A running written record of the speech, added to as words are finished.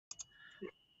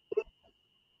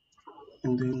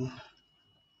and then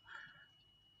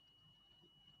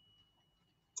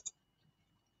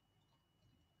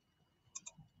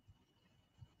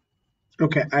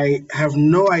okay, I have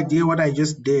no idea what I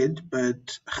just did,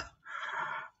 but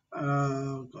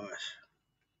oh gosh.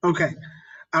 Okay,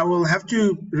 I will have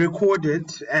to record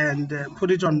it and put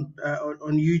it on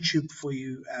YouTube for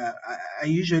you. I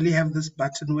usually have this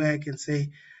button where I can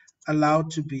say allowed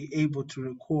to be able to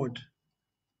record.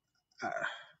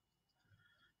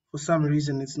 For some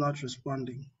reason, it's not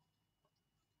responding.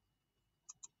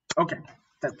 Okay,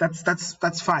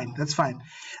 that's fine. That's fine.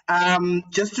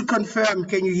 Just to confirm,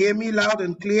 can you hear me loud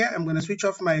and clear? I'm going to switch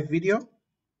off my video.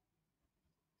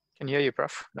 Can hear you,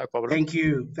 Prof. No problem. Thank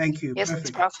you. Thank you. Yes,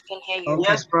 Perfect. Prof. Can hear you. Okay.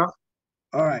 Yes, Prof.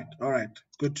 All right. All right.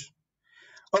 Good.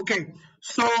 Okay.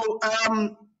 So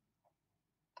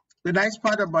the nice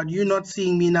part about you not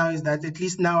seeing me now is that at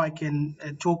least now I can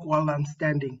talk while I'm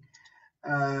standing,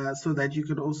 so that you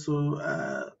could also,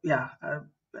 I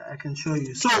can show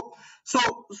you. So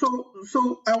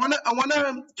I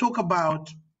wanna talk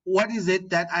about what is it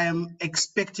that I am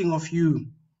expecting of you.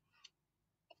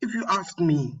 If you ask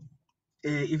me,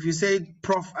 if you say,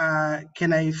 Prof,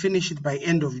 can I finish it by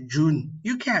end of June?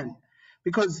 You can,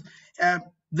 because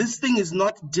this thing is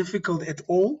not difficult at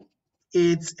all.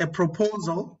 It's a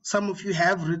proposal. Some of you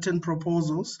have written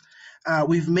proposals.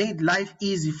 We've made life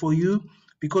easy for you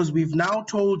because we've now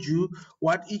told you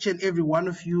what each and every one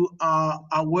of you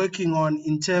are working on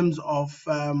in terms of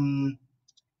the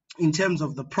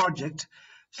project.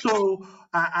 So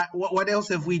what else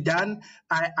have we done?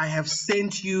 I have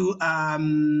sent you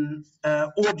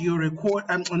audio record,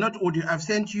 not audio, I've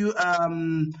sent you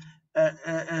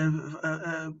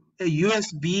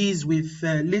USBs with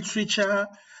literature.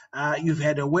 You've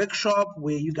had a workshop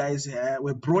where you guys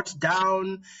were brought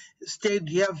down, stayed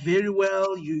here very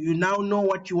well. You now know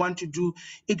what you want to do.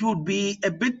 It would be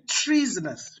a bit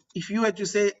treasonous if you were to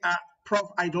say, Prof,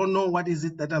 I don't know what is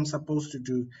it that I'm supposed to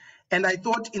do. And I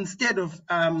thought instead of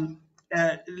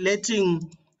letting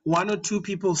one or two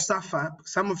people suffer,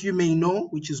 some of you may know,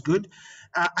 which is good,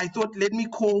 I thought let me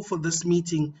call for this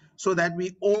meeting so that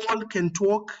we all can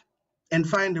talk and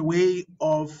find a way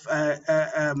of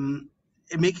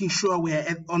making sure we are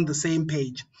on the same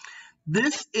page.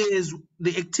 This is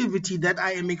the activity that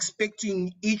I am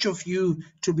expecting each of you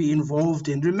to be involved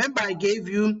in. Remember, I gave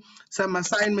you some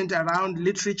assignment around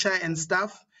literature and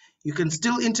stuff. You can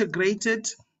still integrate it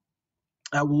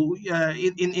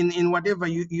in whatever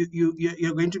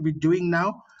you're going to be doing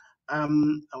now. I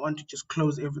want to just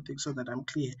close everything so that I'm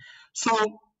clear. So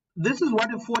this is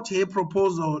what a 40-year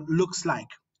proposal looks like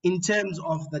in terms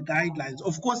of the guidelines.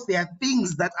 Of course, there are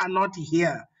things that are not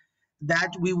here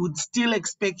that we would still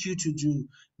expect you to do.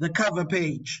 The cover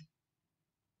page,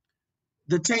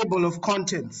 the table of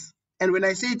contents. And when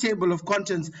I say table of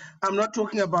contents, I'm not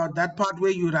talking about that part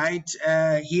where you write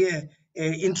here,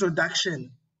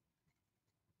 introduction,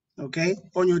 okay,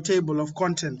 on your table of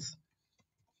contents,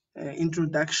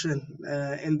 introduction,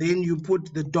 and then you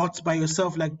put the dots by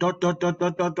yourself, like dot,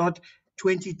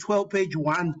 2012 page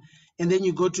 1, and then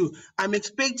you go to, I'm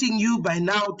expecting you by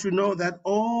now to know that,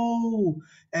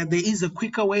 there is a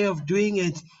quicker way of doing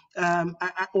it.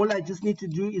 All I just need to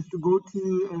do is to go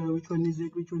to, which one is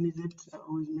it? I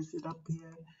always mess it up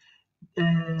here.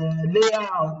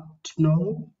 Layout,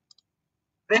 no.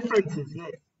 References,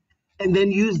 yes. And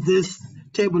then use this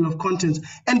table of contents.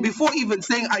 And before even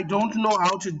saying, I don't know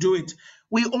how to do it,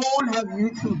 we all have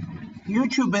YouTube.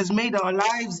 YouTube has made our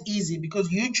lives easy because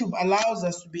YouTube allows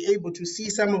us to be able to see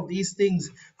some of these things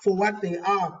for what they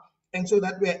are, and so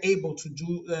that we're able to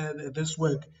do this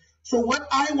work. So what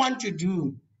I want to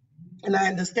do, and I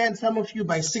understand some of you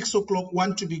by 6 o'clock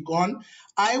want to be gone,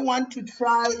 I want to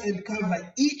try and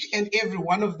cover each and every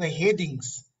one of the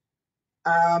headings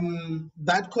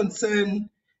that concern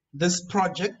this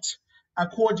project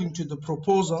according to the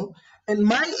proposal. And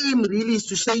my aim really is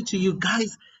to say to you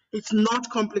guys, it's not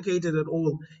complicated at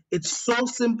all. It's so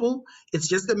simple. It's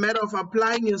just a matter of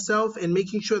applying yourself and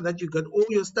making sure that you got all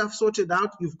your stuff sorted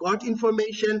out. You've got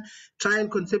information, try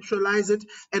and conceptualize it.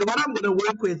 And what I'm going to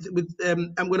work with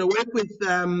I'm going to work with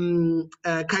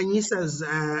Kanyisa's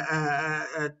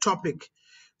topic,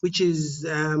 which is,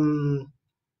 I'm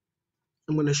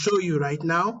going to show you right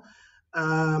now.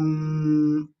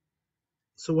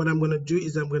 So what I'm going to do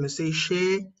is I'm going to say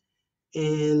share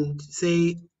and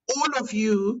say all of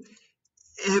you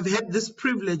have had this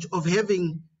privilege of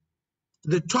having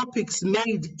the topics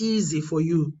made easy for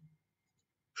you,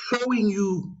 showing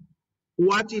you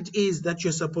what it is that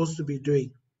you're supposed to be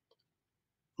doing.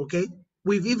 Okay?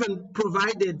 We've even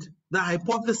provided the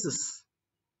hypothesis.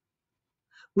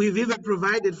 We've even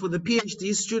provided for the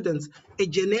PhD students a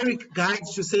generic guide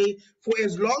to say, for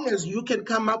as long as you can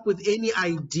come up with any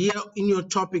idea in your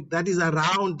topic that is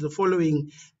around the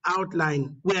following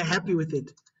outline, we're happy with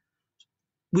it.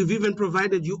 We've even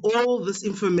provided you all this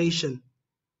information.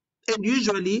 And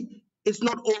usually, it's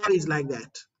not always like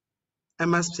that, I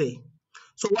must say.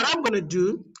 So what I'm going to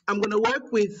do, I'm going to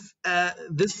work with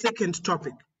this second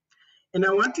topic. And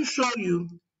I want to show you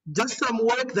just some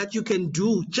work that you can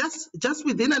do just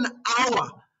within an hour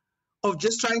of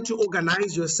just trying to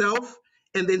organize yourself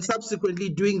and then subsequently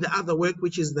doing the other work,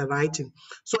 which is the writing.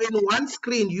 So in one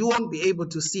screen, you won't be able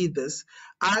to see this.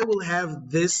 I will have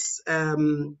this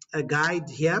a guide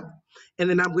here, and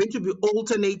then I'm going to be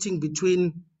alternating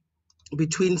between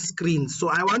screens. So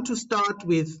I want to start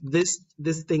with this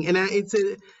thing, and it's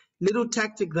a little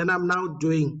tactic that I'm now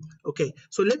doing. Okay,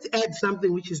 so let's add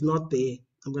something which is not there.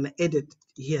 I'm going to edit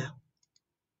here,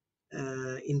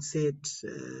 insert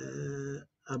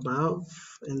above,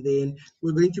 and then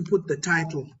we're going to put the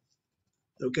title.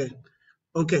 Okay,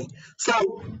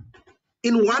 so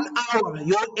in 1 hour,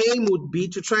 your aim would be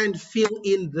to try and fill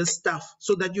in this stuff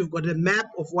so that you've got a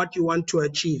map of what you want to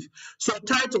achieve. So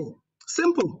title,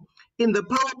 simple. In the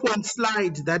PowerPoint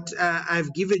slide that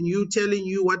I've given you, telling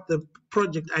you what the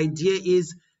project idea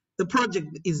is, the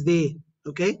project is there,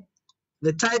 okay?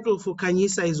 The title for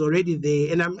Kanyisa is already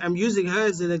there, and I'm using her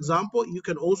as an example. You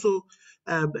can also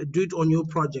do it on your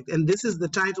project, and this is the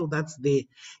title that's there.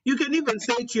 You can even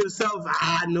say to yourself,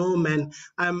 no man,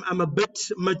 I'm a bit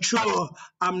mature,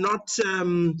 I'm not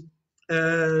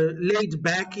laid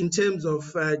back in terms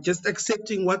of just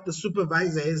accepting what the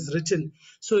supervisor has written.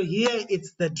 So here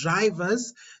it's the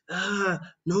drivers.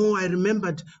 No, I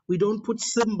remembered we don't put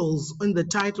symbols in the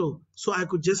title, so I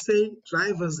could just say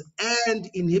drivers and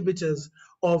inhibitors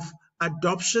of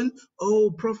adoption.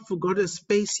 Oh, Prof forgot a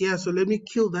space here, so let me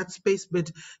kill that space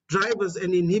bit. Drivers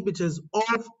and inhibitors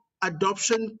of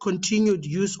adoption, continued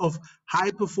use of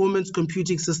high performance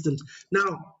computing systems.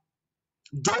 Now,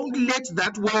 don't let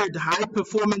that word high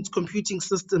performance computing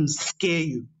systems scare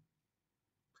you.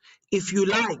 If you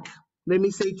like, let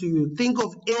me say to you, think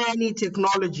of any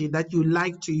technology that you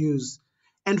like to use.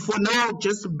 And for now,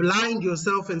 just blind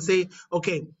yourself and say,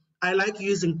 okay, I like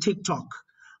using TikTok.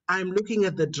 I'm looking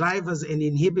at the drivers and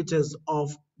inhibitors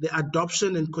of the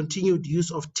adoption and continued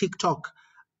use of TikTok,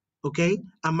 okay,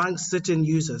 among certain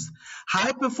users.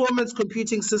 High performance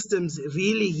computing systems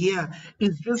really here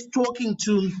is just talking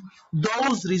to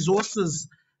those resources,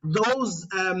 those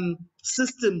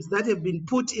systems that have been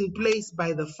put in place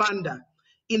by the funder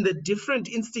in the different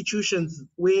institutions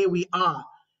where we are,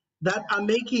 that are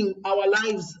making our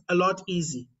lives a lot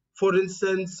easy. For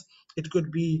instance, it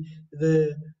could be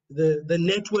the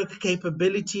network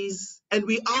capabilities, and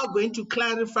we are going to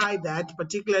clarify that,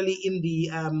 particularly in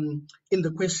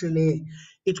the questionnaire.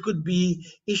 It could be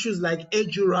issues like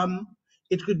eduram.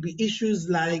 It could be issues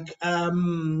like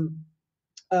certain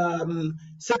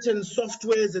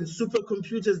softwares and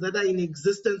supercomputers that are in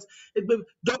existence.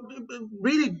 Don't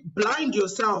really blind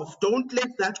yourself. Don't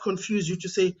let that confuse you to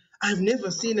say, I've never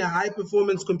seen a high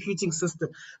performance computing system.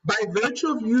 By virtue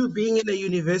of you being in a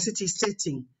university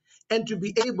setting and to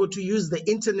be able to use the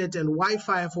internet and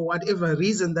Wi-Fi for whatever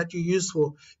reason that you use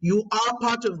for, you are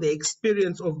part of the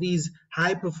experience of these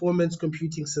high performance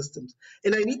computing systems.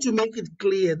 And I need to make it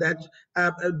clear that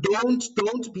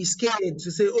don't be scared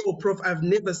to say, oh, Prof, I've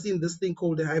never seen this thing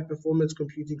called a high performance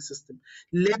computing system.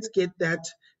 Let's get that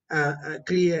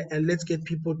clear, and let's get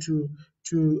people to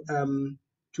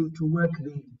work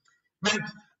there. But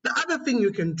the other thing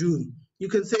you can do, you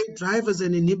can say drivers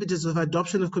and inhibitors of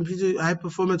adoption of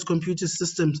high-performance computer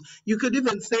systems. You could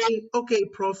even say, okay,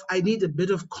 Prof, I need a bit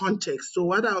of context. So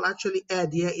what I'll actually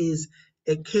add here is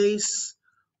a case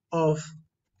of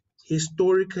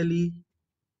historically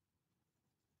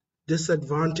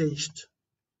disadvantaged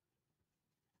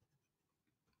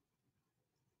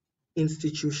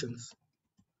institutions.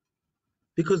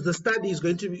 Because the study is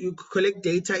going to be, you collect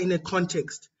data in a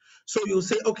context. So you'll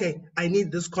say, okay, I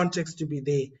need this context to be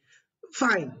there.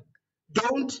 Fine.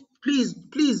 Please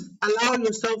allow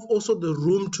yourself also the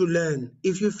room to learn.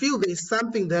 If you feel there's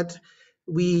something that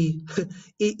we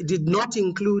did not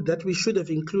include that we should have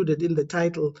included in the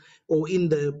title or in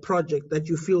the project that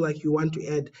you feel like you want to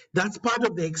add, that's part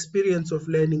of the experience of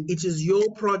learning. It is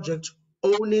your project.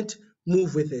 Own it,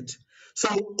 move with it. So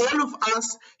all of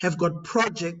us have got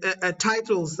project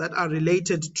titles that are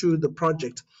related to the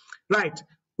project. Right,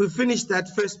 we've finished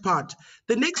that first part.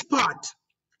 The next part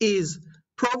is,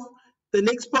 Prof, the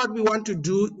next part we want to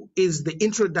do is the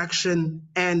introduction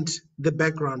and the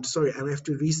background. Sorry, I have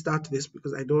to restart this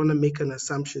because I don't want to make an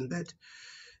assumption that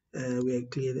we are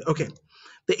clear there. Okay,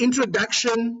 the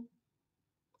introduction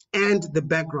and the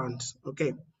background.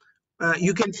 Okay,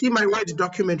 you can see my Word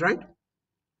document, right?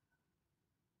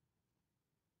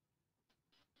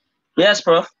 Yes,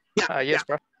 Prof. Yes,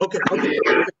 Prof. Okay.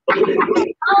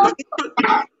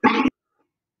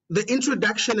 The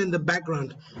introduction and the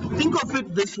background. Think of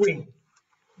it this way.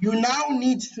 You now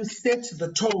need to set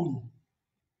the tone.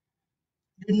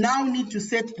 You now need to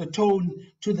set the tone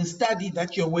to the study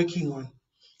that you're working on.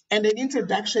 And an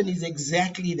introduction is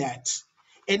exactly that.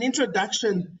 An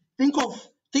introduction, think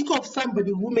of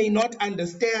somebody who may not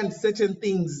understand certain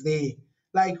things there.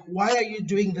 Like, why are you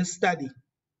doing this study?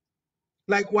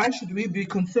 Like, why should we be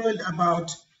concerned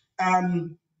about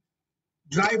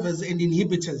drivers and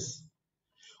inhibitors?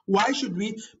 Why should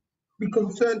we be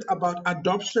concerned about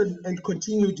adoption and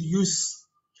continued use?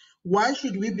 Why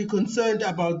should we be concerned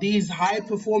about these high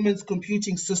performance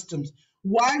computing systems?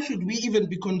 Why should we even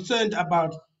be concerned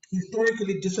about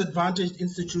historically disadvantaged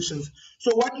institutions?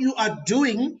 So what you are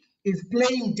doing is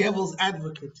playing devil's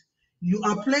advocate. You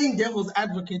are playing devil's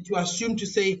advocate to assume to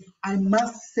say, I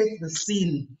must set the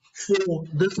scene for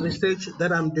this research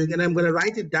that I'm doing, and I'm going to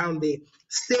write it down there.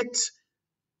 Set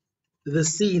the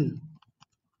scene.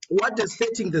 What does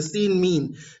setting the scene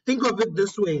mean? Think of it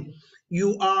this way.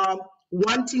 You are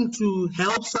wanting to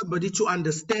help somebody to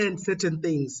understand certain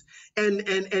things,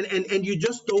 and you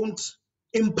just don't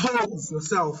impose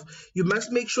yourself. You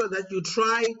must make sure that you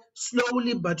try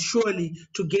slowly but surely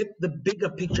to get the bigger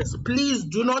pictures. Please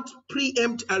do not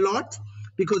preempt a lot,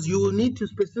 because you will need to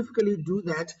specifically do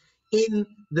that in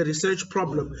the research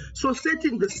problem. So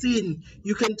setting the scene,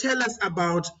 you can tell us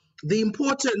about the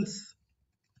importance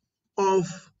of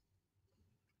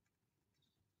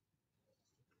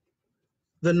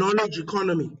the knowledge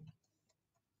economy.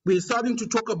 We're starting to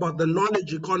talk about the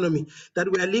knowledge economy,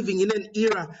 that we are living in an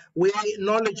era where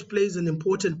knowledge plays an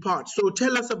important part. So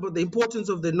tell us about the importance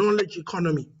of the knowledge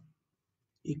economy.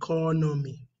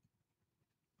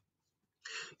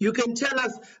 You can tell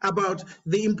us about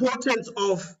the importance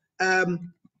of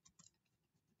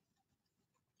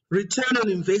return on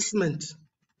investment.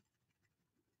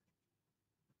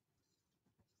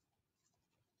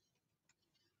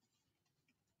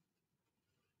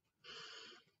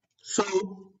 So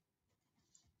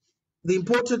the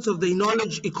importance of the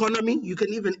knowledge economy, you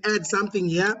can even add something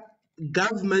here,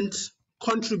 government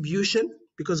contribution,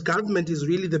 because government is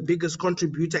really the biggest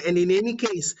contributor. And in any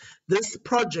case, this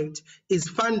project is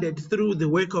funded through the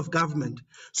work of government.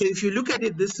 So if you look at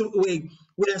it this way,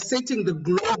 we are setting the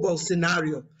global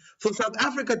scenario. For South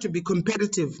Africa to be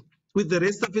competitive with the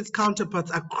rest of its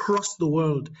counterparts across the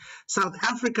world, South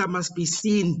Africa must be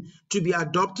seen to be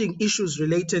adopting issues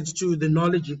related to the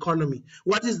knowledge economy.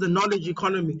 What is the knowledge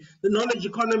economy? The knowledge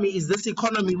economy is this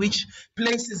economy which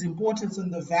places importance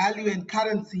on the value and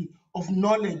currency of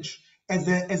knowledge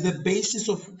as a basis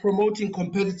of promoting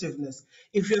competitiveness.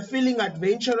 If you're feeling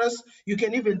adventurous, you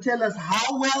can even tell us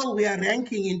how well we are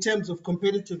ranking in terms of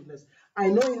competitiveness. I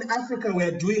know in Africa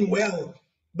we're doing well,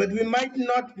 but we might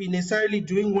not be necessarily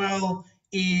doing well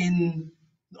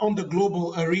on the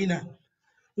global arena.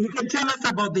 You can tell us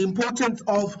about the importance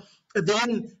of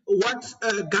then what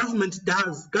government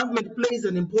does. Government plays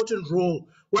an important role.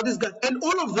 What is that? And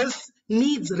all of this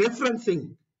needs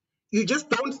referencing. You just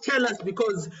don't tell us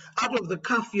because out of the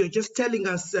cuff, you're just telling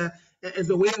us as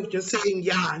a way of just saying,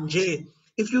 yeah, Nje.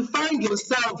 If you find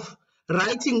yourself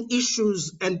writing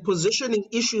issues and positioning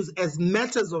issues as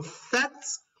matters of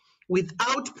facts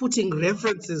without putting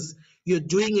references, you're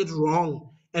doing it wrong.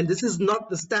 And this is not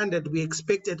the standard we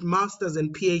expect at masters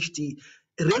and PhD.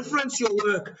 Reference your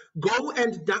work. Go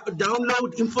and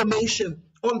download information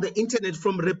on the internet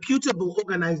from reputable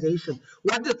organizations.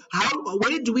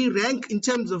 Where do we rank in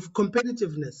terms of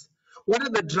competitiveness? What are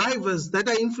the drivers that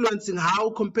are influencing how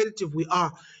competitive we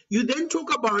are? You then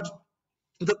talk about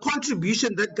the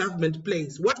contribution that government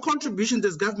plays. What contribution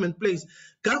does government plays?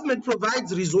 Government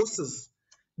provides resources.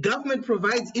 Government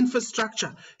provides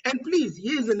infrastructure. And please,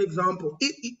 here's an example.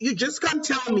 You just can't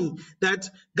tell me that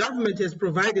government has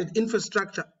provided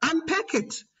infrastructure. Unpack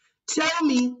it. Tell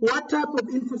me what type of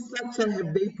infrastructure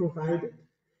have they provided.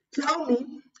 Tell me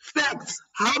facts.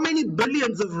 How many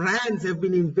billions of rands have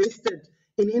been invested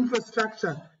in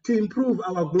infrastructure to improve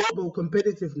our global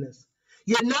competitiveness?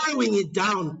 You're narrowing it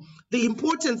down. The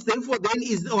importance, therefore, then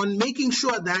is on making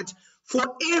sure that for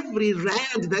every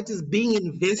rand that is being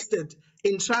invested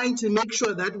in trying to make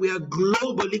sure that we are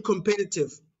globally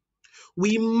competitive,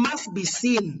 we must be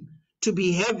seen to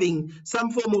be having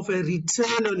some form of a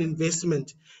return on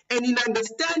investment. And in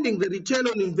understanding the return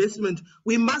on investment,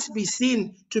 we must be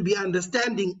seen to be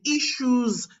understanding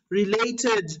issues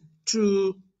related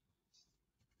to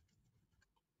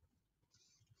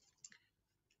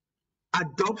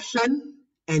adoption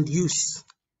and use,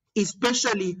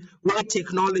 especially where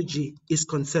technology is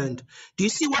concerned. Do you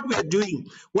see what we are doing?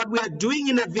 What we are doing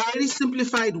in a very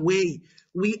simplified way,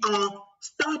 we are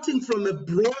starting from a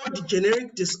broad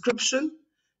generic description,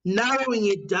 narrowing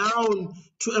it down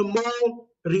to a more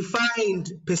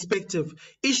refined perspective.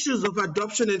 Issues of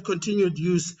adoption and continued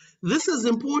use. This is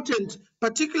important,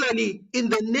 particularly in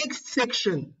the next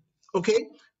section, okay,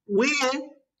 where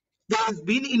there has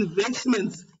been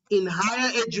investments in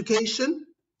higher education.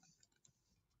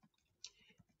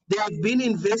 There have been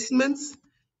investments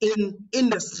in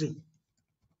industry,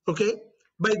 okay?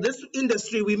 By this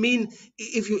industry, we mean,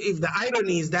 if the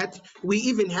irony is that we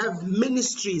even have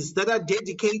ministries that are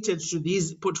dedicated to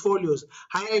these portfolios.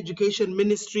 Higher education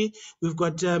ministry, we've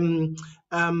got a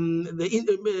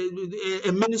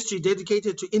ministry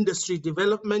dedicated to industry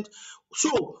development.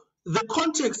 So the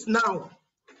context now,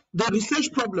 the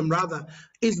research problem rather,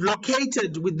 is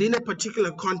located within a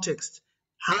particular context.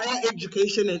 Higher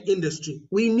education and industry.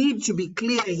 We need to be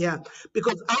clear here,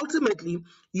 because ultimately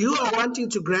you are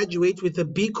wanting to graduate with a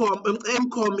BCom,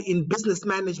 MCom in business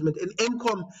management, an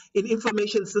MCom in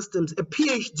information systems, a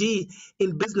PhD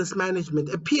in business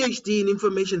management, a PhD in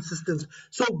information systems.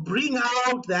 So bring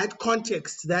out that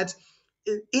context that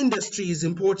industry is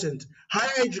important,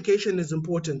 higher education is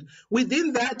important.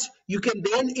 Within that, you can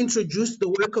then introduce the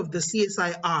work of the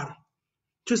CSIR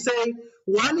to say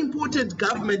one important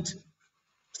government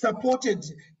supported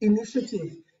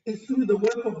initiative is through the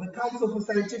work of the Council for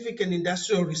Scientific and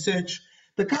Industrial Research.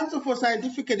 The Council for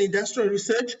Scientific and Industrial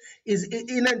Research is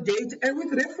inundated and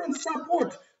with reference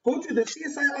support. Go to the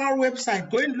CSIR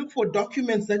website, go and look for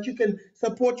documents that you can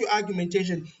support your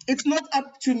argumentation. It's not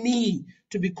up to me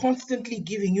to be constantly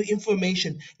giving you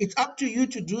information. It's up to you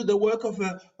to do the work of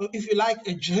if you like,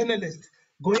 a journalist,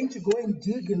 going to go and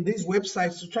dig in these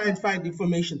websites to try and find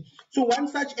information. So one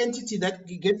such entity that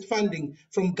gets funding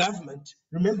from government,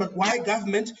 remember, why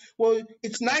government? Well,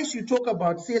 it's nice you talk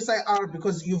about CSIR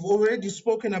because you've already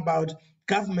spoken about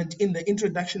government in the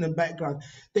introduction and background.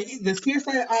 The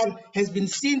CSIR has been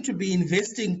seen to be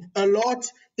investing a lot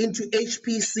into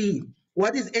HPC.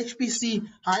 What is HPC?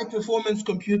 High performance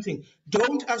computing.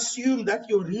 Don't assume that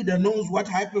your reader knows what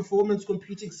high performance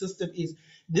computing system is.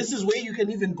 This is where you can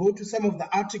even go to some of the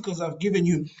articles I've given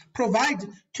you. Provide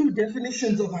two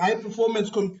definitions of high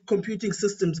performance computing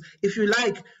systems. If you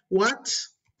like, what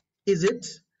is it?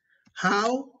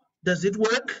 How does it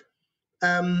work?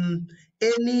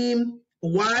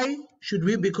 Why should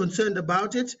we be concerned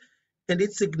about it? And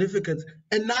its significance.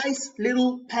 A nice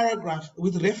little paragraph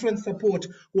with reference support.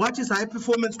 What is high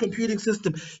performance computing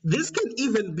system? This can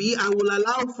even be, I will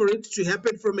allow for it to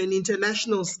happen from an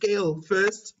international scale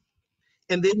first,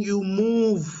 and then you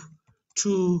move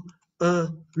to a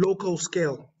local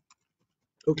scale.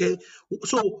 Okay,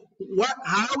 so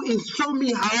show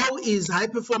me how is high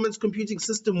performance computing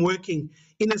system working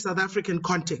in a South African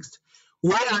context?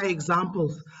 Where are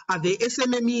examples? Are there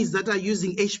SMMEs that are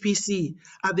using HPC?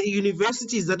 Are there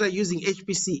universities that are using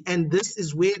HPC? And this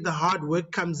is where the hard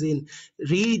work comes in.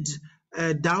 Read,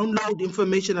 download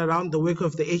information around the work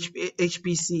of the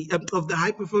HPC, of the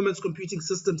high performance computing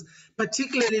systems,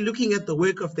 particularly looking at the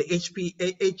work of the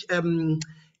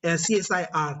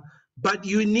CSIR. But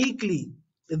uniquely,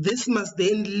 this must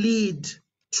then lead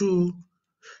to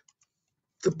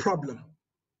the problem.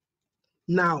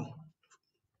 Now,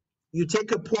 you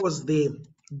take a pause there,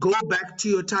 go back to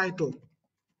your title.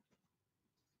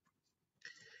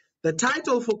 The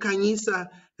title for Khanyisa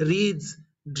reads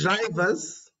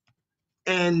Drivers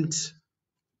and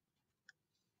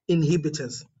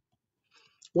Inhibitors.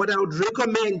 What I would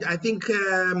recommend, I think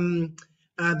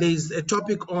there's a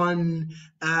topic on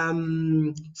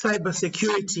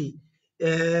cybersecurity.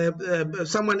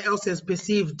 Someone else has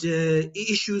perceived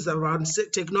issues around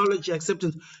technology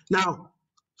acceptance. Now,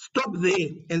 stop there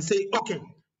and say, okay,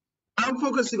 I'm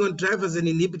focusing on drivers and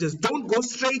inhibitors. Don't go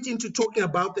straight into talking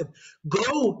about them.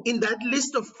 Go in that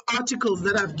list of articles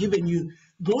that I've given you.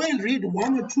 Go and read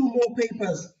one or two more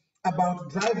papers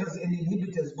about drivers and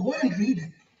inhibitors. Go and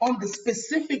read on the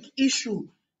specific issue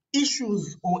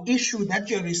that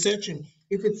you're researching.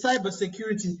 If it's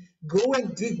cybersecurity, go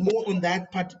and dig more on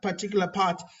that particular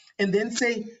part, and then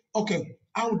say, okay,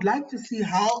 I would like to see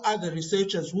how other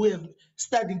researchers who have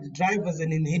studied drivers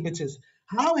and inhibitors,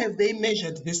 how have they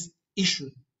measured this issue?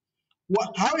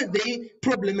 How have they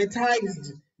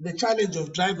problematized the challenge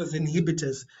of drivers and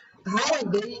inhibitors? How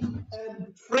have they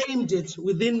framed it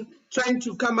within trying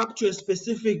to come up to a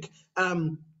specific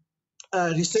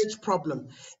research problem?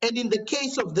 And in the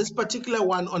case of this particular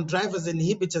one on drivers and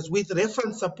inhibitors with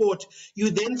reference support, you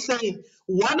then say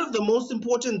one of the most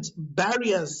important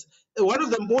barriers one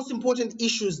of the most important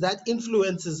issues that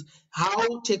influences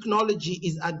how technology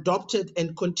is adopted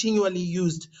and continually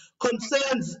used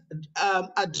concerns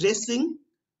addressing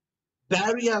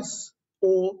barriers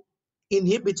or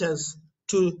inhibitors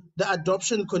to the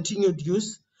adoption, continued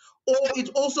use, or it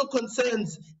also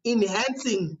concerns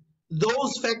enhancing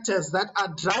those factors that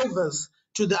are drivers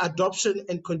to the adoption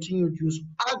and continued use.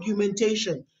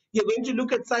 Argumentation. You're going to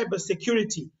look at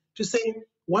cybersecurity to say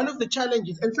one of the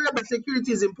challenges, and cybersecurity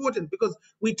is important because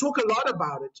we talk a lot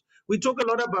about it. We talk a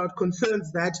lot about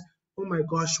concerns that, oh my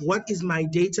gosh, what is my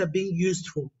data being used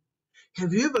for?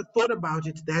 Have you ever thought about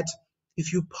it that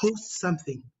if you post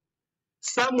something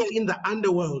somewhere in the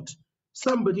underworld,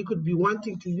 somebody could be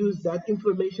wanting to use that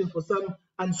information for some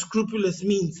unscrupulous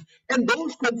means? And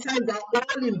those concerns are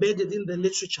all embedded in the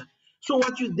literature. So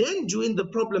what you then do in the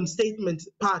problem statement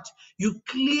part, you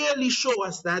clearly show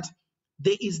us that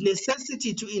there is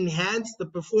necessity to enhance the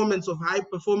performance of high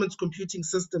performance computing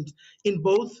systems in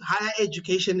both higher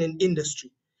education and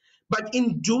industry. But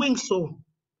in doing so,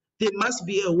 there must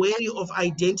be a way of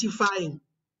identifying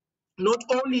not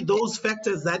only those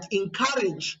factors that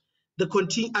encourage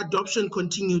the adoption,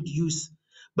 continued use,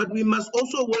 but we must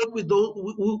also work with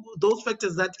those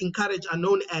factors that encourage are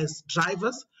known as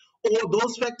drivers, or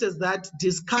those factors that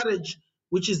discourage,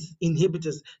 which is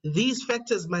inhibitors. These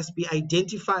factors must be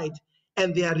identified,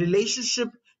 and their relationship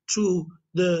to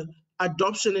the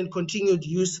adoption and continued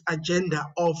use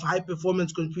agenda of high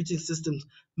performance computing systems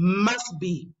must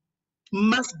be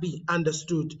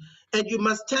understood. And you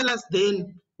must tell us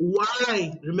then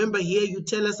why. Remember, here you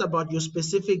tell us about your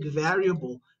specific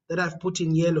variable that I've put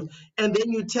in yellow, and then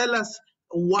you tell us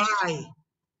why.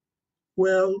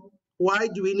 Well, why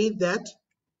do we need that?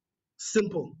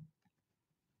 Simple.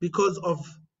 Because of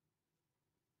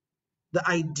the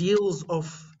ideals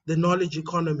of the knowledge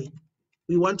economy.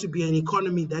 We want to be an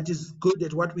economy that is good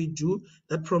at what we do,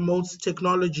 that promotes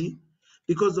technology,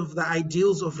 because of the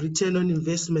ideals of return on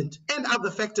investment and other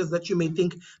factors that you may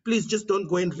think. Please just don't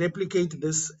go and replicate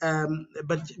this,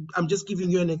 but I'm just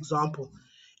giving you an example.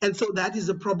 And so that is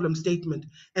a problem statement.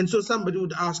 And so somebody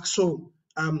would ask, so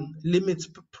limits,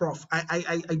 Prof.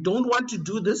 I don't want to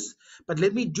do this, but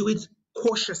let me do it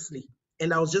cautiously.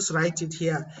 And I'll just write it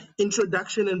here.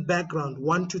 Introduction and background,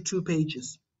 1 to 2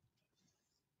 pages.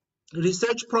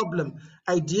 Research problem,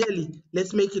 ideally,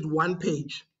 let's make it 1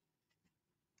 page.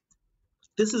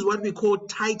 This is what we call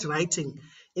tight writing.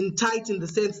 In tight in the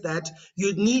sense that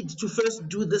you need to first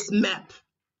do this map.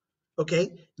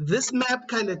 Okay, this map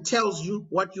kind of tells you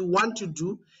what you want to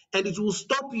do, and it will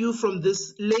stop you from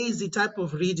this lazy type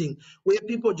of reading where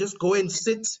people just go and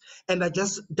sit and are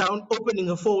just down opening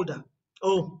a folder.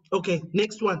 Oh, okay,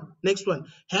 next one.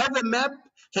 Have a map,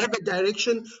 have a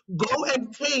direction, go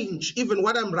and change even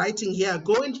what I'm writing here.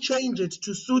 Go and change it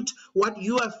to suit what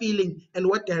you are feeling and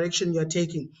what direction you're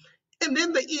taking. And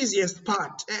then the easiest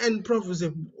part, and Prof will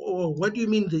say, oh, what do you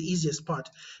mean the easiest part?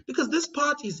 Because this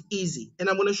part is easy, and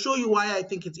I'm going to show you why I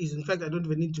think it's easy. In fact, I don't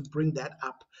even need to bring that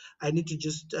up. I need to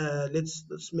just,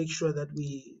 let's make sure that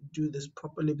we do this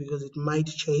properly because it might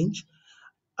change.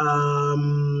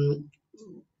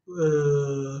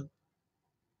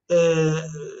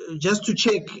 Just to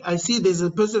check, I see there's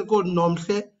a person called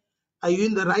Nomhle. Are you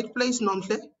in the right place,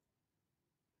 Nomhle?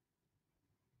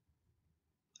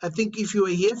 I think if you were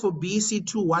here for BC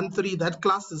 213, that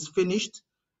class is finished.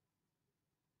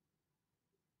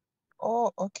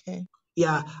 Oh, okay.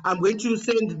 Yeah, I'm going to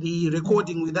send the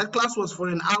recording. That class was for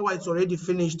an hour. It's already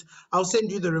finished. I'll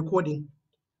send you the recording.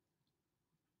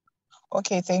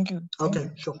 Okay, thank you.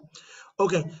 Okay, sure.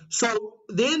 Okay, so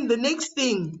then the next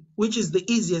thing, which is the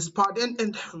easiest part,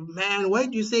 and man, why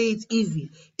do you say it's easy?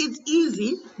 It's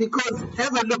easy because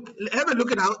have a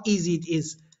look at how easy it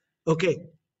is. Okay.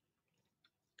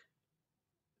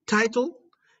 Title.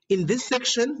 In this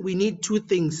section, we need 2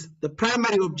 things, the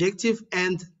primary objective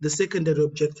and the secondary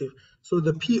objective. So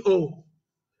the PO,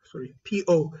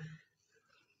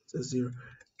 it's a 0.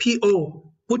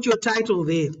 PO, put your title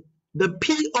there. The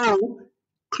PO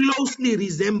closely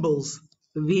resembles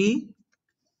the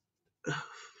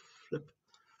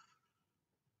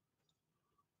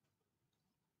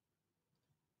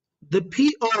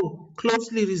PO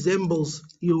closely resembles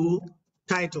your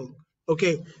title.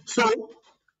 Okay, so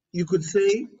you could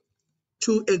say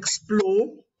to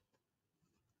explore.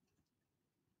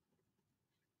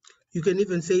 You can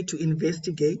even say to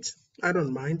investigate. I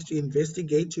don't mind, to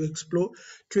investigate, to explore,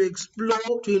 to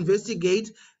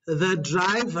investigate the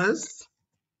drivers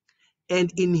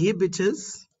and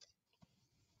inhibitors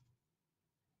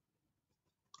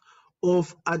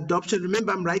of adoption.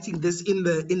 Remember, I'm writing this in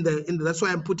the that's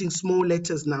why I'm putting small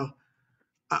letters now.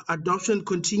 Adoption,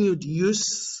 continued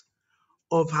use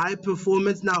of high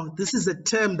performance. Now, this is a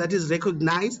term that is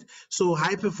recognized. So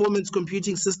high performance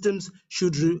computing systems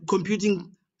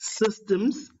computing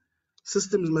systems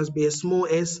must be a small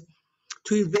s,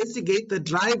 to investigate the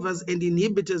drivers and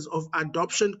inhibitors of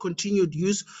adoption, continued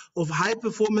use of high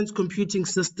performance computing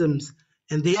systems.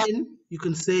 And then you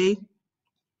can say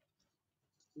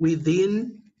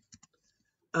within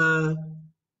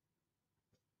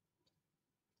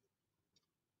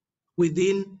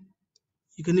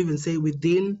you can even say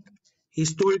within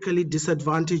historically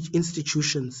disadvantaged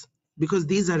institutions, because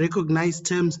these are recognized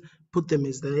terms, put them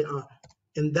as they are.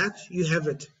 And that, you have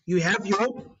it. You have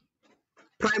your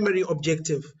primary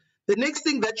objective. The next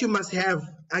thing that you must have,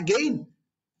 again,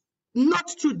 not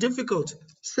too difficult,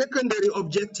 secondary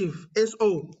objective,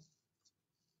 SO.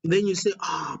 Then you say,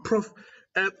 Prof,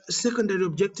 secondary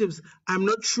objectives, I'm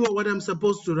not sure what I'm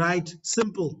supposed to write.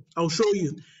 Simple, I'll show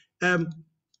you.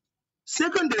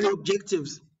 Secondary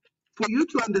objectives, for you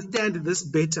to understand this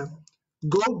better,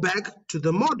 go back to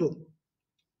the model.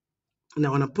 And I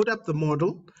want to put up the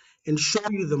model and show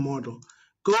you the model.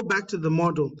 Go back to the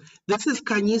model. This is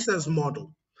Kanyisa's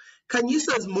model.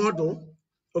 Kanyisa's model,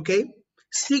 okay,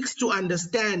 seeks to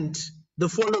understand the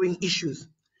following issues.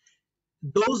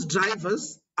 Those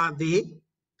drivers are there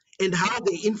and how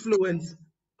they influence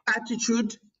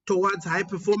attitude towards high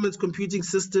performance computing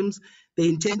systems, the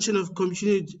intention of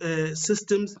computing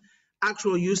systems,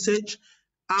 actual usage,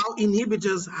 our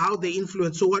inhibitors, how they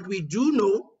influence. So what we do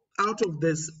know out of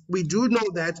this, we do know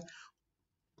that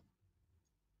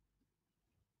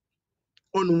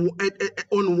on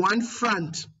one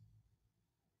front,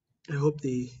 I hope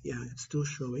it's still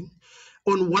showing.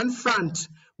 On one front,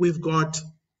 we've got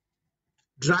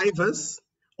drivers.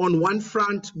 On one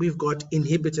front, we've got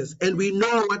inhibitors, and we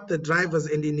know what the drivers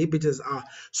and inhibitors are.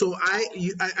 So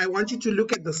I want you to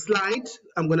look at the slide.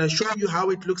 I'm going to show you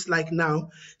how it looks like now.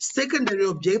 Secondary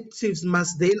objectives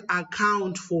must then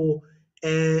account for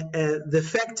the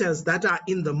factors that are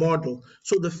in the model.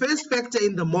 So the first factor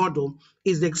in the model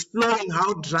is exploring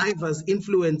how drivers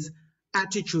influence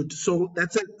attitude. So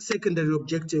that's a secondary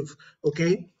objective,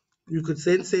 okay? You could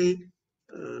then say,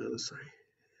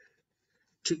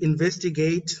 to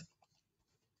investigate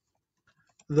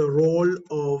the role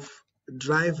of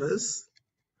drivers,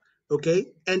 okay,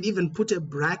 and even put a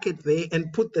bracket there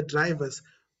and put the drivers: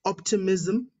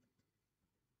 optimism,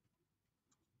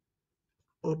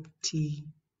 I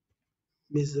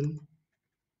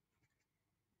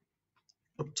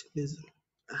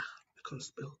can't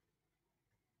spell.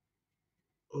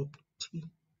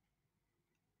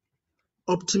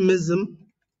 Optimism,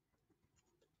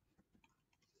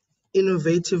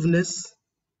 innovativeness,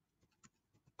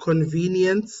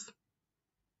 convenience,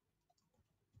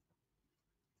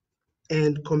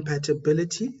 and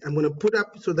compatibility. I'm going to put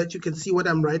up so that you can see what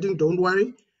I'm writing, don't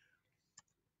worry.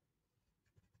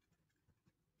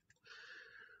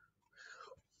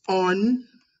 On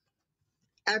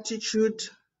attitude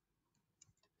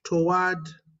toward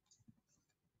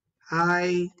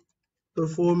high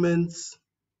performance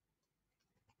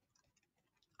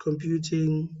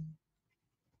computing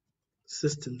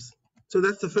systems. So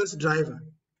that's the first driver.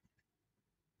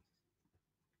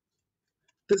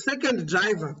 The second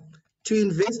driver, to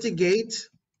investigate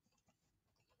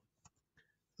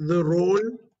the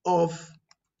role of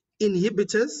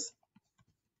inhibitors,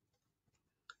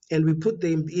 and we put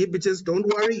the inhibitors, don't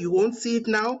worry, you won't see it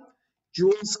now.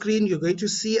 Dual screen, you're going to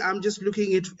see, I'm just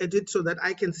looking at it so that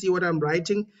I can see what I'm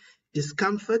writing.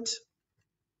 Discomfort,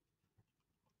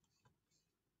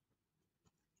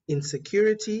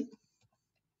 insecurity,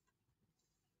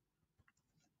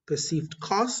 perceived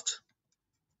cost,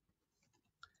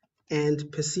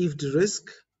 and perceived risk.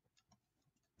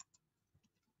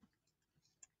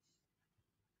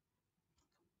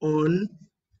 On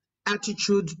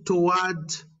attitude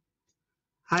toward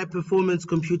high performance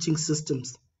computing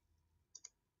systems.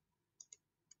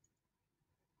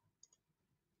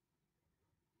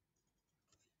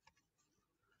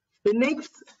 The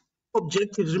next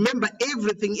objectives, remember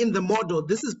everything in the model.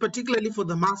 This is particularly for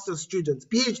the master's students.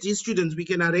 PhD students, we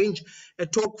can arrange a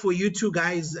talk for you two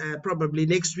guys probably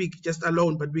next week just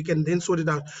alone, but we can then sort it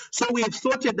out. So we have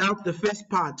sorted out the first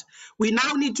part. We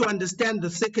now need to understand the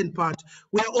second part.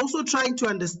 We are also trying to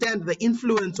understand the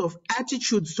influence of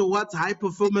attitudes towards high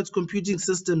performance computing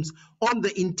systems on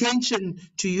the intention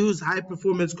to use high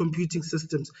performance computing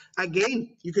systems.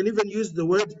 Again, you can even use the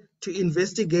word to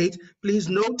investigate. Please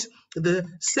note the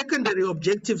secondary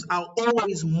objectives are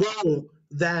always more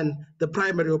than the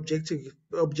primary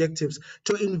objectives.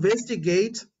 To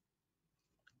investigate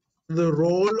the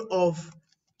role of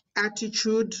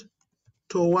attitude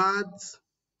towards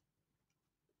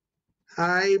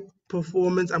high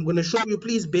performance. I'm going to show you,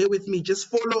 please bear with me,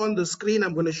 just follow on the screen.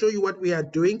 I'm going to show you what we are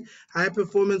doing. High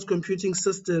performance computing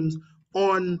systems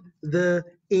on the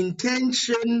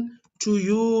intention to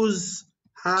use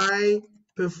high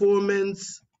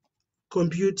performance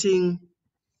computing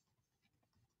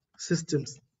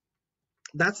systems.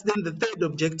 That's then the third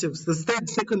objectives, the third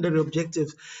secondary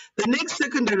objectives. The next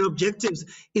secondary objectives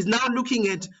is now looking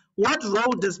at what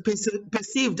role does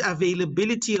perceived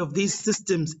availability of these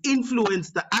systems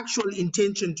influence the actual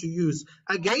intention to use.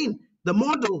 Again, the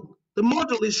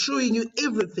model is showing you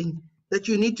everything that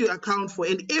you need to account for,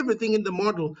 and everything in the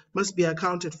model must be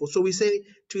accounted for. So we say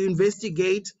to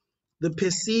investigate the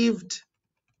perceived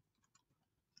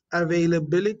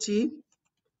availability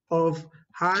of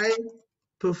high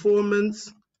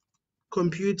performance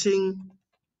computing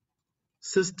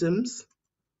systems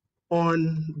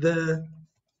on the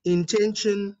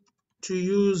intention to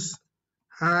use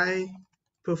high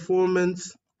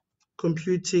performance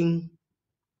computing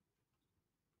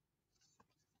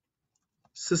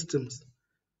systems.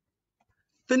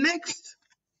 The next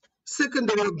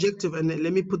secondary objective, and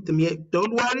let me put them here.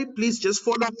 Don't worry, please just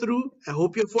follow through. I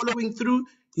hope you're following through.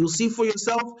 You'll see for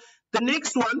yourself. The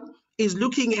next one is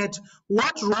looking at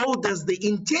what role does the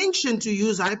intention to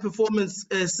use high performance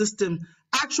system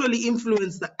actually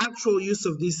influence the actual use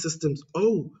of these systems.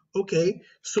 Oh, okay.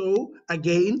 So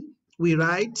again, we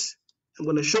write, I'm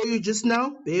going to show you just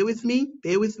now. Bear with me.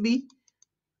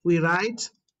 We write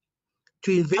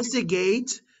to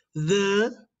investigate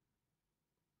the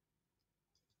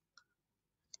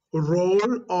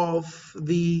role of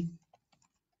the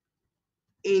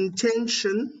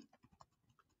intention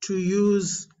to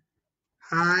use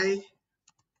high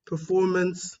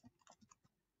performance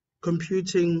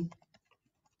computing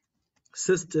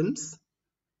systems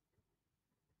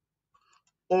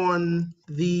on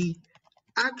the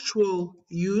actual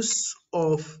use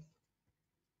of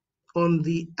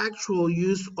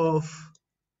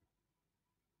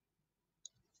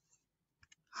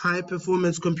high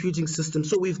performance computing systems.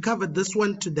 So we've covered this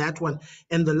one to that one,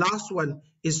 and the last one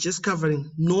is just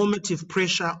covering normative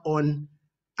pressure on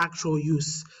actual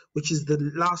use, which is the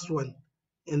last one.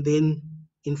 And then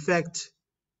in fact,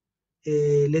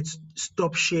 let's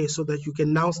stop share so that you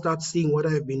can now start seeing what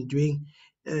I've been doing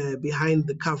behind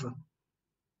the cover.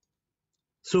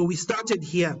 So we started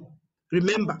here.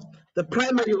 Remember, the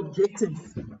primary objectives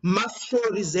must show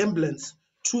resemblance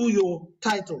to your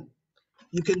title.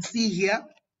 You can see here,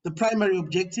 the primary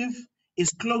objective is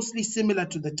closely similar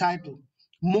to the title,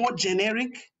 more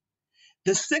generic.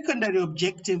 The secondary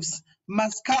objectives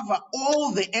must cover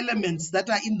all the elements that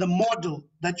are in the model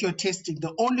that you're testing.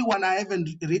 The only one I haven't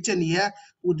written here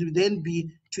would then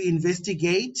be to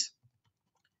investigate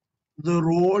the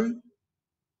role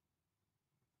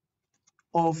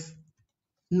of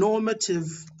normative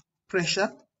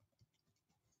pressure,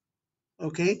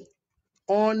 okay,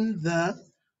 on the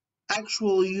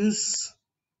actual use.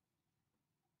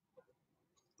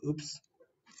 Oops.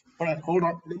 All right, hold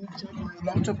on. Let me check my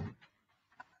laptop.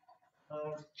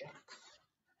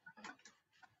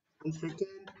 1 second.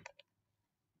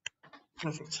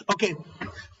 Perfect. Okay.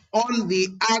 On the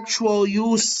actual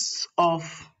use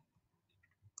of,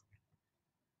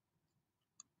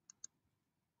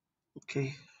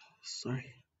 okay,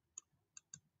 sorry.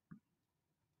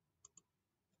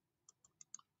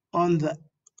 On the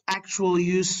actual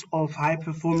use of high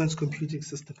performance computing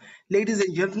system. Ladies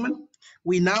and gentlemen,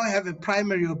 we now have a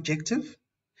primary objective,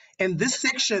 and this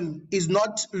section is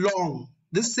not long.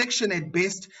 This section at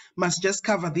best must just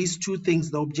cover these two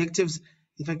things, the objectives.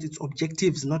 In fact, it's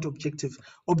objectives, not objective.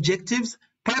 Objectives,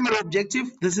 primary objective,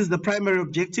 this is the primary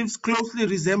objectives, closely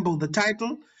resemble the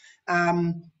title.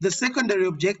 The secondary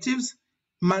objectives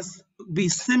must be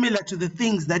similar to the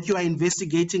things that you are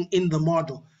investigating in the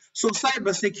model. So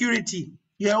cybersecurity,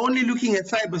 you're only looking at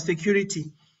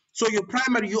cybersecurity. So you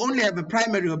only have a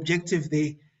primary objective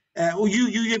there.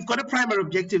 You've got a primary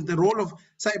objective, the role of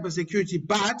cybersecurity,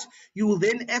 but you will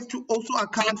then have to also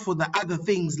account for the other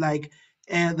things like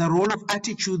the role of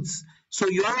attitudes. So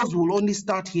yours will only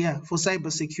start here for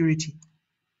cybersecurity.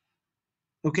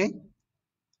 Okay?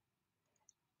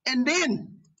 And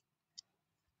then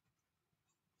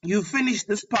you finish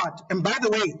this part. And by the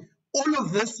way, all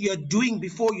of this you're doing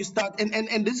before you start.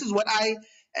 And this is what I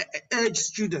urge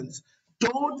students.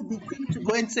 Don't be quick to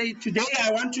go and say, today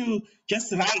I want to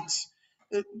just write.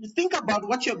 Think about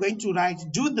what you're going to write.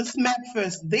 Do this map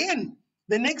first. Then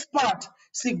the next part,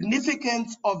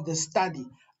 significance of the study.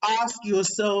 Ask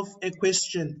yourself a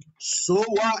question. So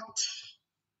what?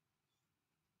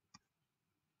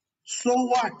 So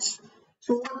what?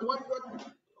 So what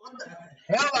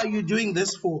the hell are you doing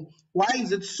this for? Why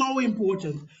is it so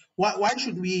important? Why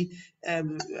should we?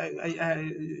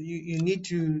 You need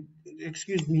to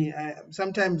excuse me.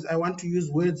 Sometimes I want to use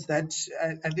words that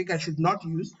I think I should not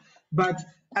use, but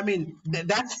I mean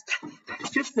that's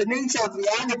just the nature of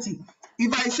reality.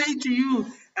 If I say to you,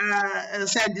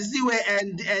 Sandisiwe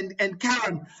and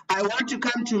Karen, I want to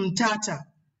come to Mtata,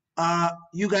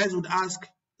 you guys would ask,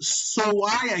 so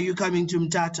why are you coming to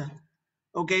Mtata?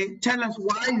 Okay, tell us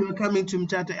why you are coming to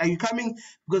Mtata. Are you coming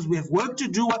because we have work to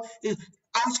do?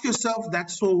 Ask yourself that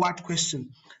so what question.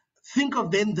 Think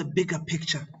of then the bigger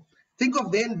picture. Think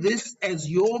of then this as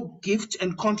your gift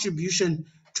and contribution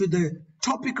to the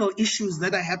topical issues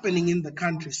that are happening in the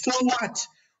country. So what?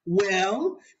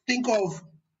 Well, think of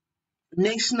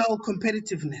national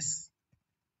competitiveness.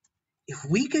 If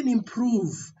we can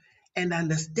improve and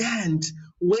understand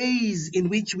ways in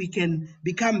which we can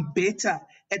become better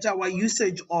at our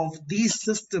usage of these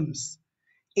systems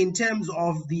in terms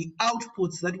of the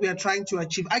outputs that we are trying to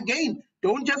achieve. Again,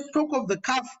 don't just talk of the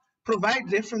cuff,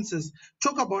 provide references,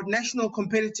 talk about national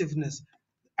competitiveness.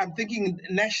 I'm thinking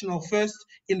national first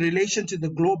in relation to the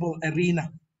global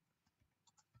arena,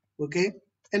 okay?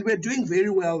 And we're doing very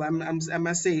well, I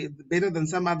must say, better than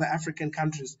some other African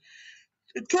countries.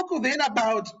 Talk then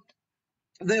about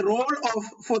the role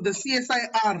of for the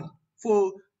CSIR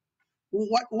for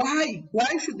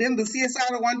why should then the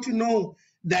CSIR want to know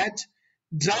that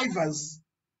drivers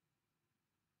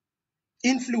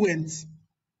influence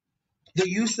the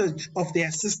usage of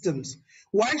their systems?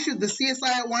 Why should the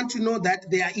CSIR want to know that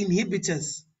they are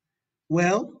inhibitors?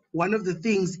 Well, one of the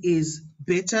things is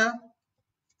better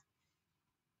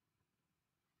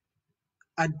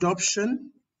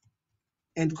adoption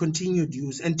and continued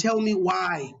use. And tell me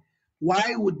why.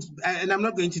 Why would, and I'm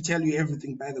not going to tell you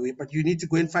everything, by the way, but you need to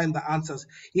go and find the answers.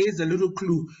 Here's a little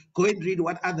clue. Go and read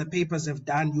what other papers have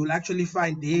done. You'll actually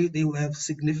find they will have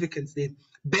significance there.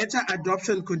 Better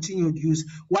adoption, continued use.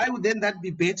 Why would then that be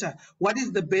better? What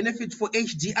is the benefit for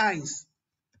HDIs?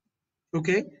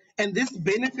 Okay, and this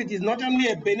benefit is not only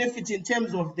a benefit in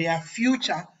terms of their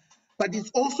future, but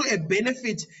it's also a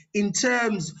benefit in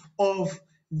terms of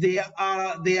their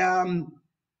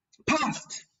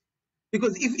past.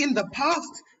 Because if in the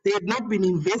past they had not been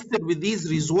invested with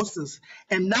these resources,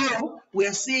 and now we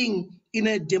are seeing in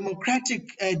a democratic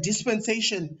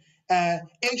dispensation,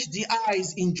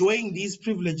 HDIs enjoying these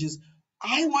privileges,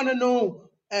 I want to know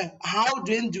how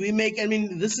then do we make, I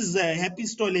mean, this is a Happy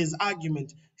Stole's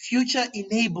argument, future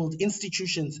enabled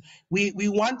institutions. We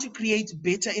want to create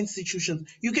better institutions.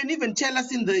 You can even tell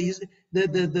us in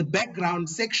the background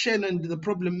section and the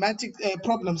problematic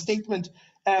problem statement,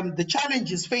 the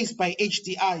challenges faced by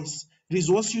HDIs,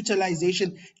 resource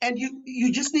utilization, and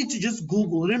you just need to just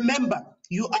Google. Remember,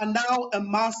 you are now a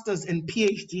master's and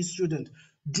PhD student.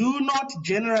 Do not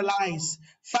generalize.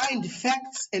 Find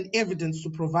facts and evidence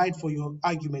to provide for your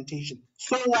argumentation.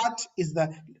 So what is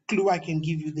the clue I can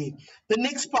give you there? The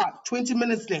next part, 20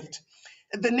 minutes left.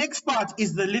 The next part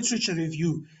is the literature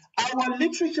review. Our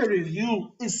literature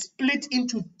review is split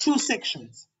into two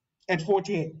sections at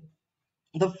 48.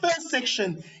 The first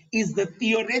section is the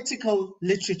theoretical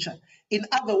literature. In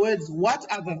other words, what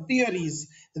are the theories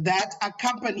that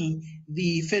accompany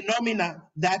the phenomena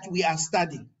that we are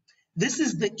studying? This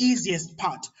is the easiest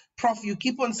part. Prof, you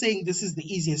keep on saying this is the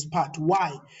easiest part.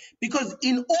 Why? Because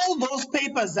in all those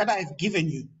papers that I've given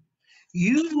you,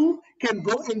 you can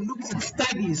go and look at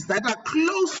studies that are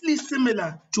closely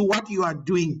similar to what you are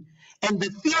doing. And the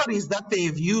theories that they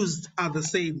have used are the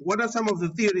same. What are some of the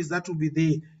theories that will be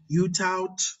there?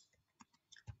 UTAUT,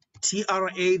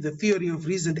 TRA, the theory of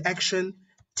reasoned action,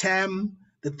 TAM,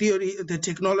 the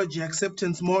technology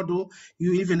acceptance model.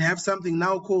 You even have something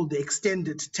now called the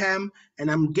extended TAM,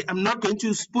 and I'm not going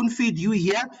to spoon feed you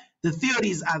here. The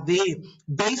theories are there.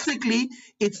 Basically,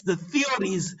 it's the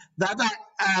theories that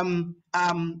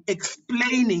are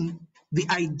explaining the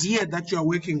idea that you are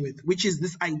working with, which is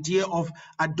this idea of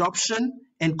adoption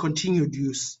and continued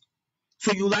use.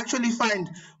 So you'll actually find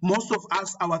most of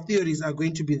us, our theories are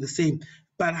going to be the same.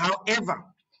 But however,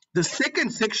 the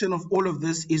second section of all of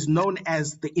this is known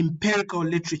as the empirical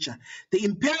literature. The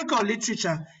empirical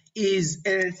literature is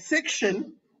a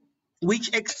section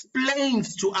which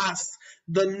explains to us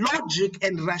the logic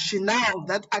and rationale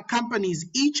that accompanies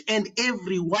each and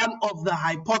every one of the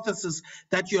hypotheses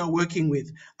that you are working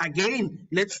with. Again,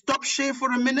 let's stop share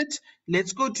for a minute.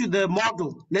 Let's go to the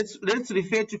model. Let's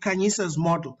refer to Kanyisa's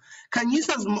model.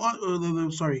 Kanyisa's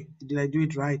model, sorry, did I do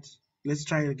it right? Let's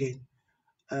try again.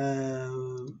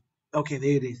 Okay,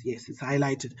 there it is. Yes, it's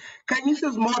highlighted.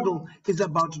 Kanyisa's model is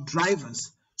about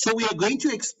drivers. So we are going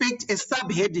to expect a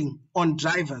subheading on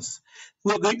drivers.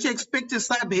 We're going to expect a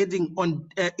subheading on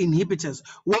inhibitors,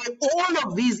 where all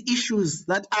of these issues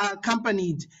that are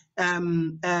accompanied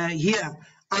here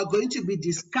are going to be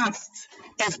discussed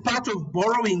as part of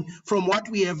borrowing from what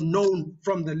we have known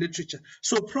from the literature.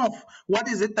 So, Prof, what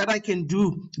is it that I can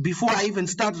do before I even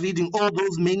start reading all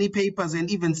those many papers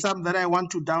and even some that I want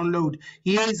to download?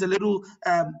 Here is a little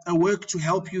a work to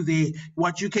help you there.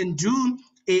 What you can do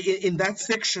in that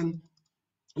section,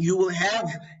 you will have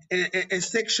a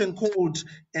section called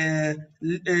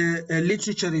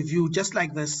literature review, just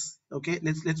like this. Okay,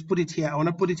 let's put it here. I want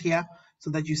to put it here so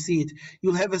that you see it.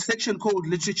 You'll have a section called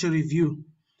literature review.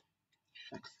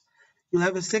 You'll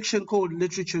have a section called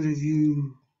literature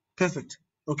review. Perfect.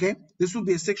 Okay, this will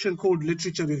be a section called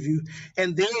literature review,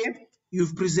 and there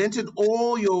you've presented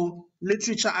all your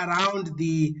literature around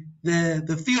the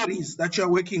theories that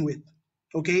you're working with.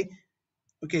 Okay.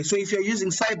 Okay, so if you're using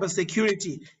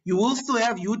cybersecurity, you will still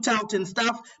have UTAUT and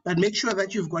stuff, but make sure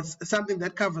that you've got something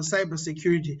that covers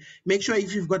cybersecurity. Make sure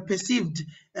if you've got perceived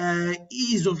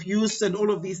ease of use and all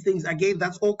of these things, again,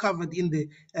 that's all covered in the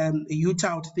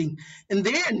UTAUT thing. And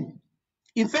then,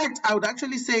 in fact, I would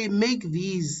actually say make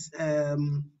these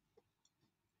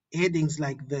headings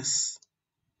like this,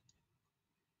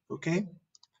 okay?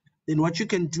 Then what you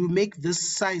can do, make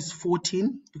this size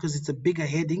 14 because it's a bigger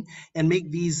heading, and make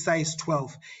these size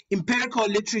 12. Empirical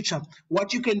literature,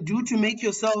 what you can do to make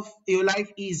your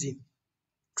life easy,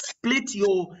 split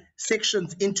your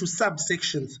sections into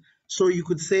subsections. So you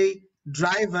could say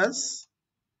drivers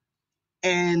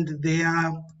and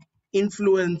their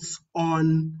influence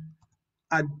on,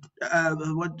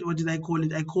 what did I call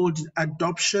it? I called it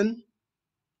adoption,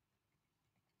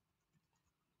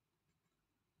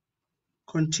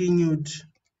 continued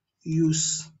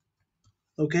use,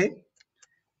 okay?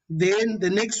 Then the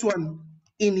next one,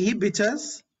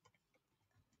 inhibitors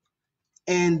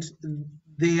and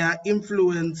their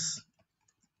influence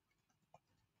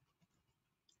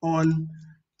on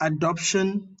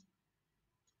adoption,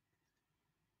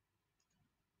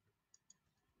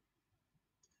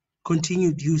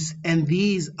 continued use, and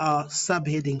these are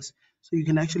subheadings. So you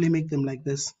can actually make them like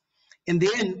this. And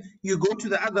then you go to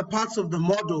the other parts of the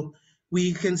model.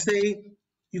 We can say,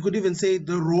 you could even say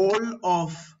the role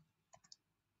of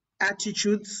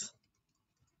attitudes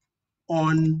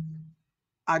on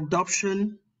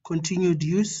adoption, continued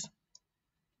use.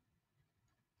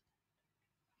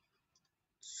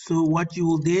 So what you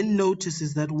will then notice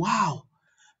is that, wow,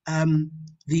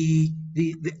 the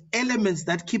elements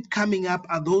that keep coming up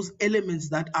are those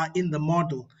elements that are in the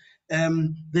model.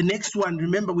 The next one,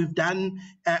 remember, we've done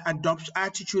adoption,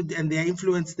 attitude and their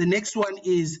influence. The next one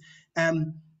is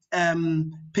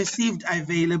perceived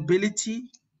availability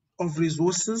of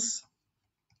resources,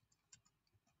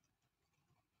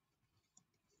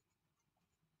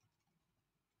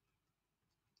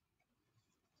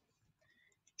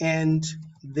 and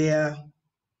their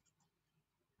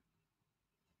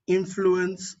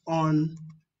influence on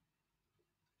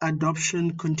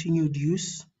adoption, continued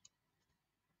use.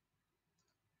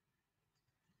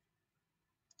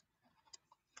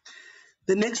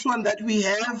 The next one that we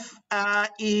have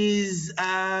is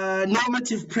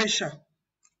normative pressure.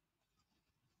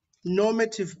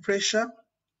 Normative pressure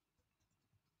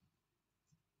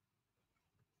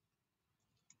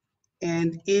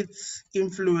and its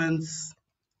influence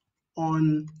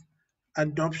on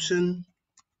adoption,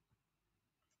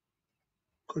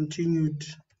 continued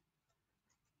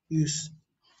use.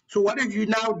 So what have you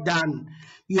now done?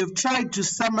 You have tried to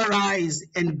summarize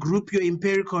and group your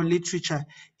empirical literature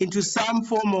into some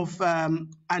form of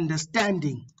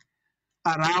understanding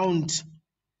around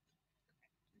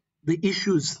the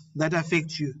issues that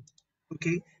affect you,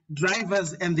 okay?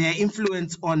 Drivers and their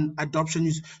influence on adoption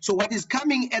use. So what is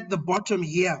coming at the bottom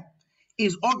here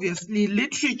is obviously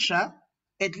literature,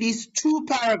 at least 2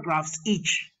 paragraphs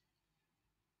each,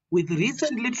 with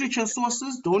recent literature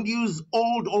sources. Don't use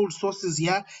old sources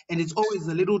here, and it's always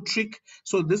a little trick.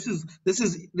 So this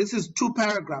is 2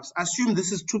 paragraphs. Assume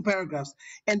this is 2 paragraphs,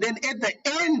 and then at the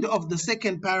end of the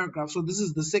second paragraph, so this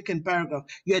is the second paragraph,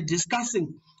 you are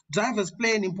discussing drivers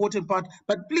play an important part,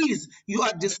 but please, you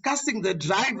are discussing the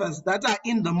drivers that are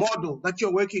in the model that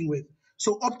you're working with.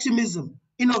 So optimism,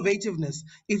 innovativeness,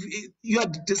 if you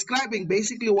are describing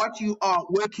basically what you are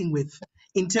working with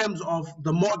in terms of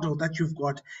the model that you've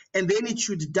got, and then it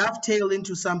should dovetail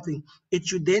into something. It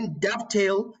should then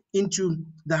dovetail into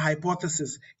the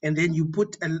hypothesis, and then you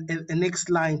put a next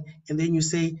line, and then you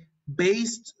say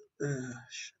based, and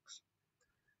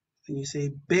you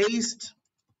say based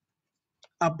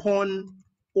upon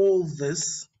all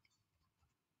this,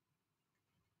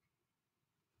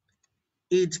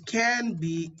 it can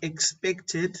be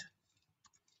expected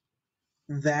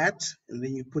that, and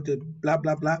then you put a blah,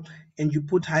 blah, blah, and you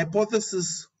put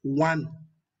hypothesis 1.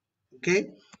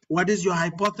 Okay, what is your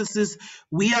hypothesis?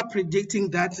 We are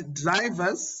predicting that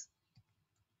drivers,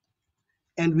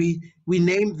 and we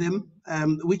name them,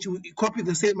 which we copy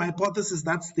the same hypothesis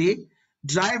that's there.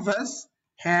 Drivers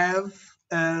have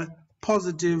a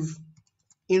positive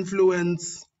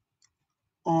influence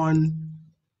on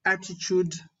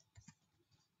attitude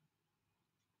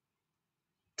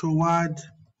toward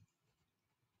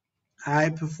high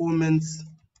performance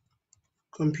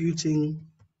computing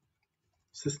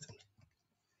systems.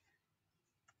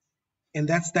 And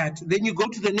that's that. Then you go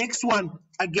to the next one.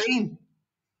 Again,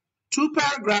 2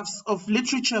 paragraphs of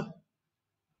literature.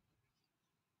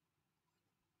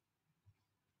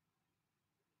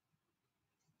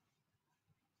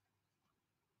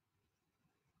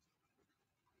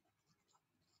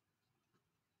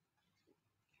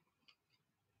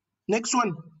 Next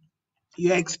one.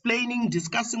 You're explaining,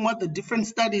 discussing what the different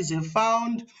studies have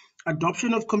found,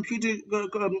 adoption of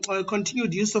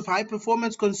continued use of high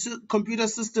performance computer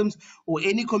systems or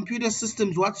any computer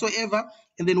systems whatsoever.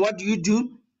 And then what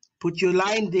do? Put your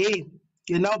line there.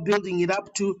 You're now building it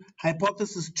up to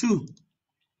hypothesis 2.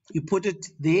 You put it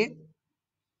there,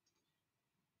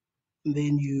 and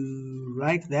then you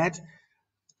write that.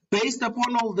 Based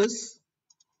upon all this,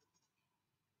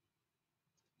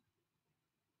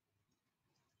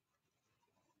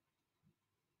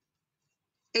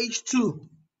 H2,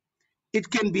 it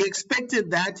can be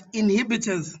expected that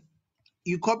inhibitors,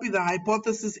 you copy the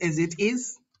hypothesis as it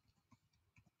is.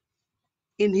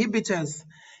 Inhibitors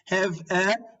have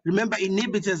remember,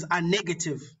 inhibitors are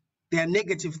negative. They are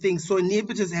negative things. So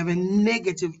inhibitors have a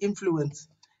negative influence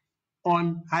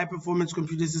on high performance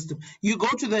computer system. You go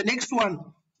to the next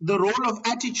one, the role of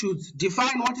attitudes.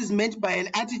 Define what is meant by an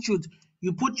attitude.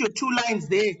 You put your 2 lines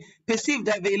there. Perceived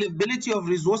availability of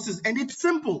resources, and it's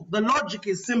simple. The logic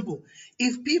is simple.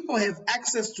 If people have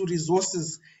access to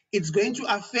resources, it's going to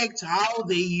affect how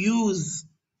they use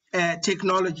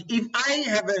technology. If I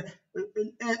have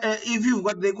if you've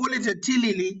got, they call it a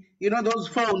tilili, those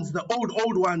phones, the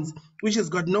old ones, which has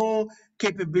got no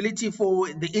capability for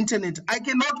the internet, I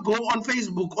cannot go on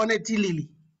Facebook on a tilili.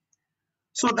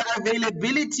 So the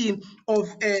availability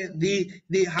of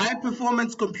the high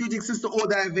performance computing system, or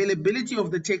the availability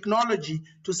of the technology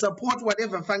to support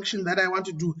whatever function that I want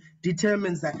to do,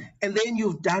 determines that. And then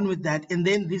you've done with that. And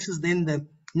then this is then the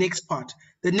next part.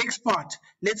 The next part,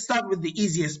 let's start with the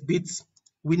easiest bits.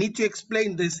 We need to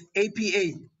explain this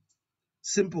APA.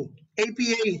 Simple.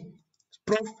 APA,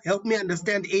 Prof, help me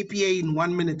understand APA in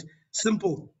 1 minute.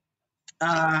 Simple.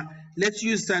 Let's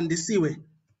use Sandisiwe.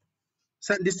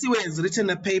 Sandisiwe has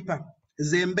written a paper,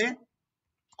 Zembe,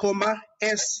 comma,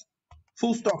 S,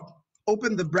 full stop,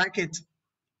 open the bracket,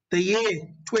 the year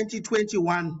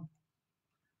 2021,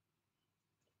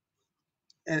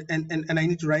 and I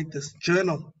need to write this,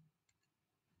 journal.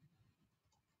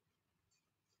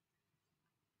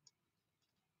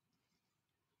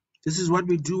 This is what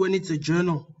we do when it's a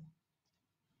journal.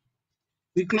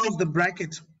 We close the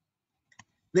bracket.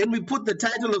 Then we put the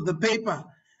title of the paper.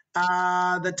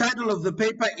 The title of the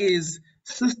paper is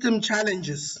System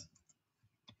Challenges.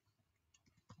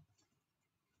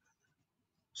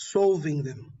 Solving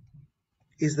them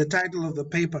is the title of the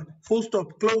paper. Full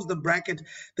stop, close the bracket.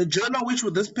 The journal which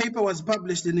this paper was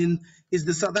published in is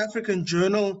the South African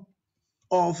Journal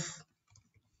of...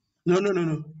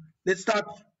 No. Let's start.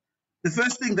 The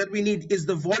first thing that we need is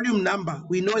the volume number.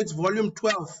 We know it's volume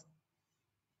 12,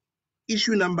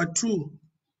 issue number 2.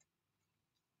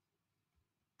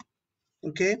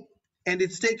 Okay? And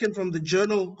it's taken from the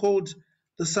journal called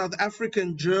the South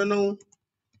African Journal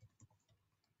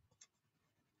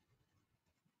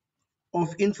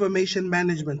of Information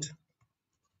Management.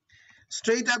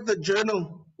 Straight up the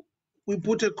journal, we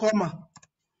put a comma,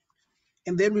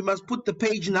 and then we must put the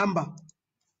page number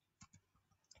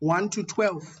 1 to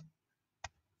 12.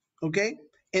 Okay,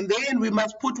 and then we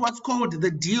must put what's called the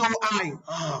DOI.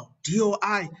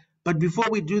 DOI. But before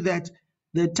we do that,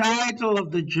 the title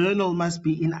of the journal must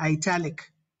be in italic.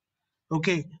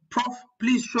 Okay, Prof,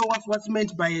 please show us what's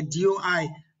meant by a DOI.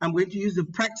 I'm going to use a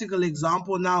practical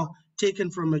example now taken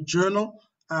from a journal.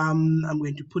 I'm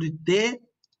going to put it there.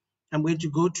 I'm going to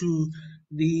go to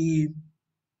the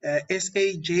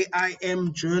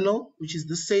SAJIM journal, which is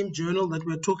the same journal that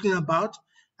we're talking about.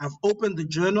 I've opened the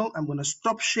journal. I'm going to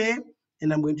stop share,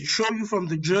 and I'm going to show you from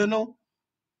the journal.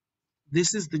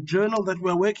 This is the journal that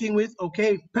we're working with.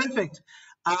 Okay, perfect.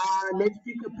 Let's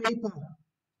pick a paper.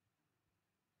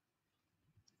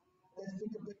 Let's pick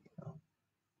a paper.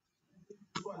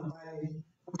 This one by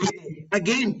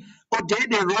Again,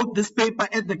 Odede wrote this paper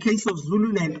at the case of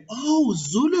Zululand. Oh,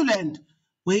 Zululand.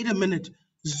 Wait a minute.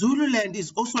 Zululand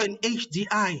is also an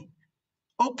HDI.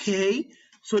 Okay,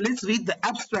 so let's read the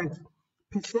abstract.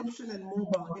 Perception and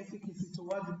mobile efficacy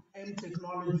towards M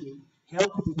technology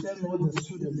help determine what the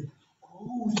students.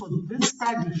 Oh, so this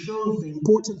study shows the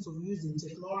importance of using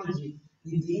technology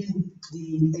within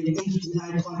the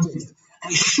HDI context.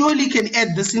 I surely can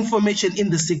add this information in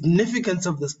the significance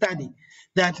of the study,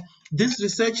 that this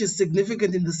research is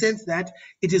significant in the sense that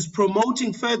it is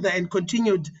promoting further and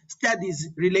continued studies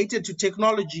related to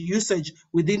technology usage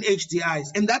within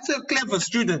HDIs. And that's a clever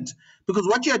student, because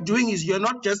what you're doing is you're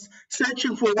not just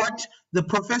searching for what the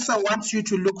professor wants you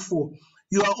to look for.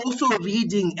 You are also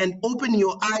reading and opening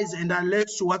your eyes and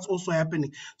alerts to what's also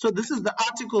happening. So this is the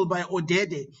article by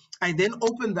Odede. I then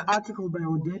opened the article by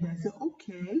Odede. I said,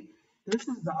 okay, this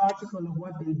is the article of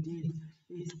what they did.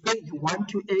 It's page 1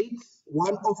 to 8,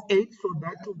 1 of 8, so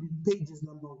that will be pages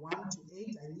number 1 to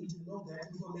 8. I need to know that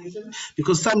information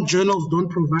because some journals don't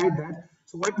provide that.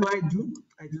 So what do?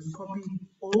 I just copy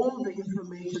all the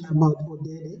information about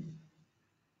Odede.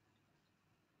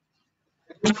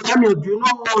 Samuel, do you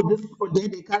know this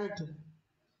Odede character?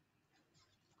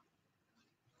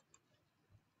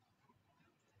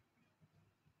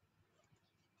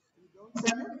 You don't,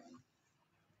 Samuel?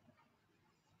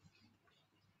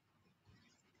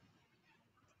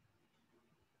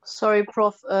 Sorry,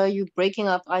 Prof. You're breaking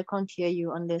up. I can't hear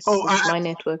you unless Oh, it's my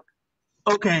network.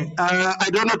 okay. I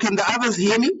don't know. Can the others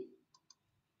hear me?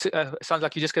 Sounds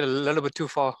like you just get a little bit too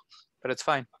far, but it's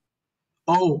fine.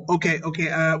 Oh, okay,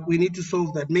 okay. We need to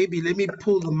solve that. Maybe let me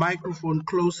pull the microphone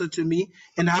closer to me.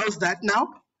 And how's that now?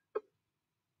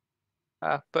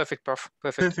 Perfect, Prof.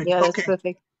 Perfect. Perfect. Yeah, that's Okay.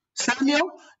 perfect.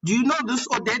 Samuel, do you know this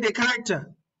Odede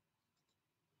character?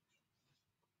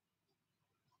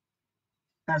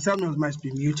 Samuel must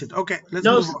be muted. Okay, let's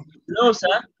move on. No,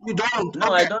 sir. You don't?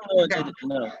 No, Okay. I don't know. Okay.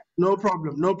 No. No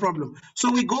problem, no problem.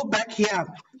 So we go back here.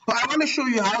 So I want to show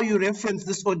you how you reference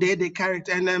this Odede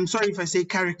character. And I'm sorry if I say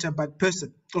character, but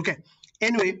person. Okay.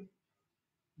 Anyway,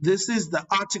 this is the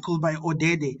article by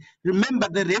Odede. Remember,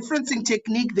 the referencing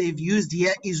technique they've used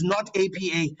here is not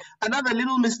APA. Another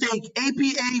little mistake,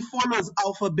 APA follows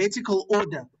alphabetical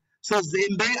order. So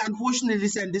Zembe, unfortunately,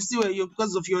 and this is where you,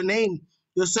 because of your name,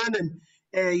 your surname,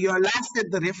 you are last at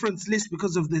the reference list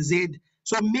because of the Z.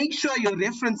 So make sure your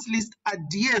reference list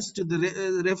adheres to the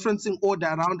referencing order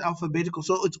around alphabetical.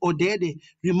 So it's Odede.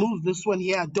 Remove this one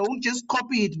here. Don't just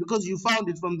copy it because you found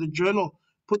it from the journal.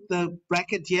 Put the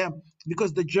bracket here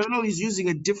because the journal is using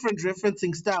a different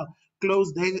referencing style.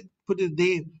 Close there, put it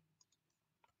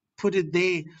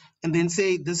there, and then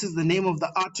say this is the name of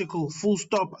the article, full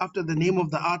stop after the name of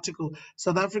the article.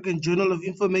 South African Journal of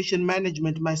Information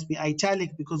Management must be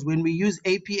italic because when we use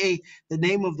APA, the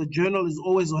name of the journal is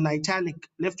always on italic.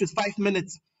 Left with 5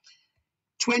 minutes.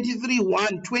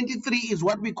 23.1. 23 is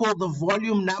what we call the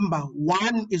volume number.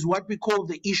 1 is what we call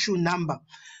the issue number.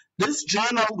 This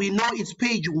journal, we know it's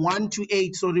page 1 to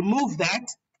 8. So remove that,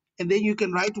 and then you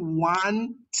can write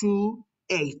 1 to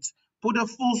 8. Put a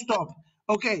full stop.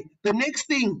 Okay, the next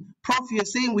thing, Prof, you're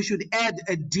saying we should add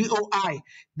a DOI.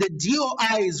 The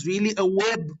DOI is really a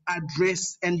web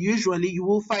address, and usually you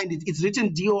will find it. It's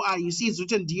written DOI. You see, it's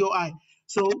written DOI.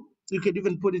 So you can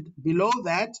even put it below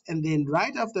that, and then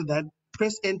right after that,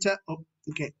 press enter. Oh,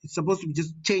 okay, it's supposed to be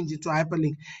just change it to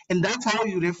hyperlink, and that's how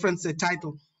you reference a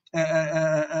title.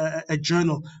 A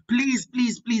journal. Please,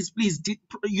 please, please, please,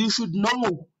 you should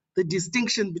know the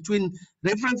distinction between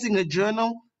referencing a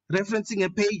journal, referencing a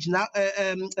page, now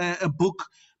a book.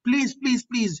 Please, please,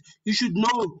 please, you should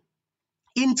know.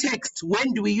 In text,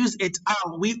 when do we use et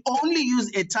al? We only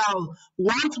use et al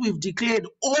once we've declared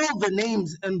all the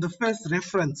names in the first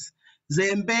reference.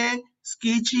 Zembe,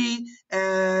 Skichi,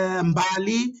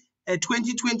 Mbali,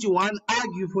 2021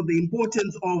 argue for the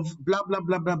importance of blah, blah,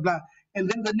 blah, blah, blah. And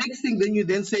then the next thing, then you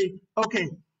then say, okay,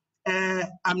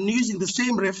 I'm using the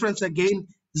same reference again,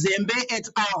 Zembe et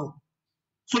al.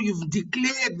 So you've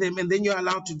declared them and then you're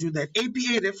allowed to do that.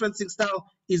 APA referencing style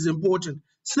is important.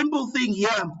 Simple thing here,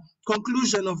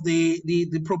 conclusion of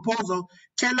the proposal,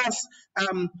 tell us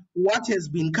what has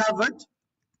been covered,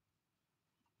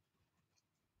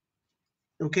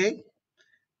 okay?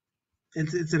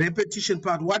 It's a repetition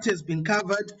part, what has been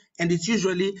covered, and it's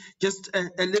usually just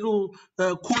a little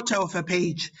quarter of a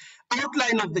page.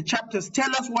 Outline of the chapters, tell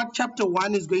us what chapter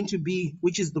 1 is going to be,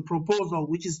 which is the proposal,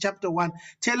 which is chapter 1.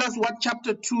 Tell us what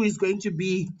chapter 2 is going to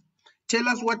be. Tell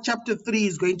us what chapter 3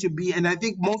 is going to be. And I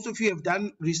think most of you have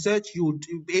done research, you would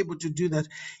be able to do that.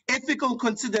 Ethical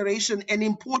consideration, an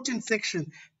important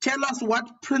section. Tell us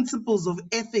what principles of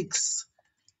ethics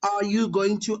are you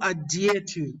going to adhere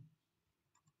to?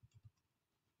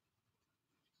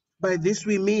 By this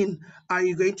we mean, are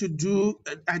you going to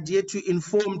adhere to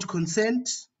informed consent?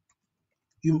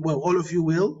 Well, all of you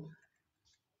will.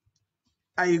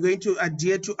 Are you going to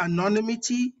adhere to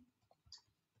anonymity?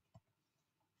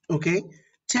 Okay.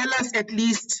 Tell us at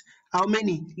least how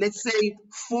many, let's say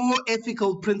 4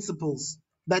 ethical principles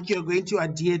that you're going to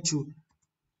adhere to.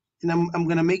 And I'm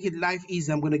going to make it life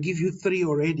easy. I'm going to give you 3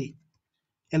 already.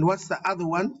 And what's the other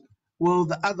one? Well,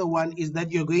 the other one is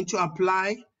that you're going to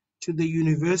apply to the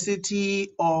University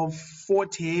of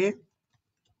Fort Hare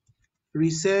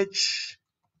Research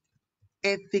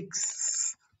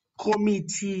Ethics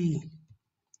Committee,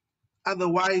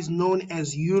 otherwise known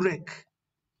as UREC,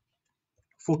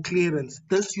 for clearance.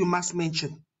 This you must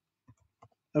mention.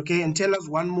 Okay, and tell us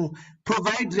one more.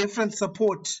 Provide reference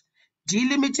support.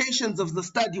 Delimitations of the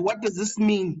study. What does this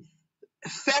mean?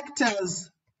 Factors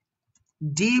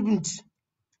deemed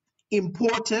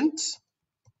important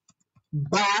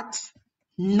but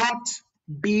not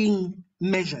being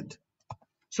measured.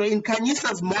 So in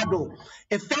Kanyisa's model,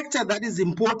 a factor that is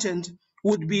important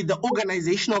would be the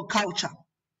organizational culture.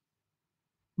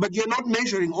 But you're not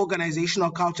measuring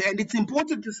organizational culture. And it's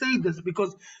important to say this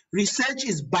because research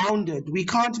is bounded. We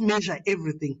can't measure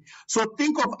everything. So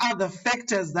think of other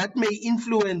factors that may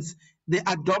influence the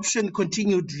adoption,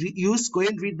 continued use. Go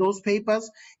and read those papers,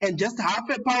 and just half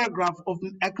a paragraph of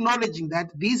acknowledging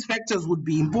that these factors would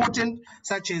be important,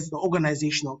 such as the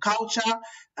organizational culture,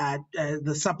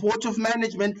 the support of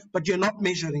management, but you're not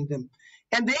measuring them.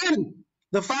 And then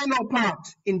the final part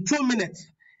in 2 minutes,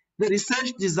 the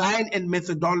research design and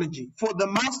methodology. For the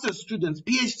master's students,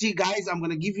 PhD guys, I'm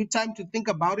going to give you time to think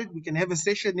about it. We can have a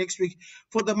session next week.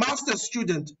 For the master's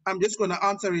student, I'm just going to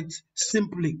answer it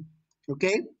simply,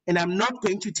 okay? And I'm not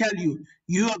going to tell you.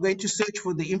 You are going to search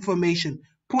for the information.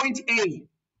 Point A,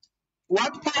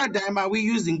 what paradigm are we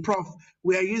using, Prof?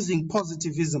 We are using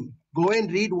positivism. Go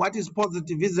and read what is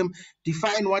positivism,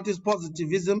 define what is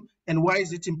positivism, and why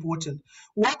is it important.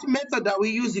 What method are we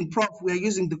using, Prof? We are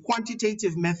using the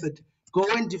quantitative method. Go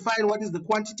and define what is the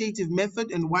quantitative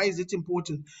method and why is it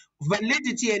important.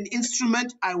 Validity and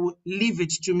instrument, I will leave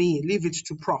it to me, leave it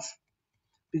to Prof,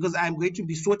 because I'm going to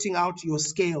be sorting out your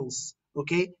scales,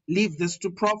 okay? Leave this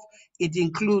to Prof. It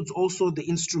includes also the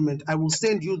instrument. I will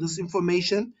send you this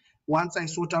information once I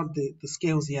sort out the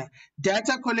scales here.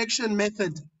 Data collection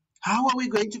method. How are we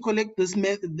going to collect this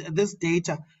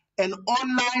data? An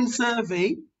online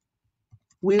survey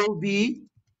will be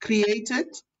created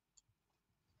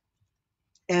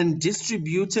and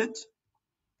distributed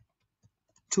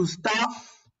to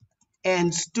staff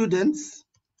and students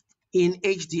in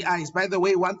HDIs. By the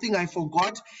way, one thing I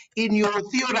forgot, in your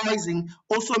theorizing,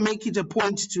 also make it a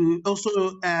point to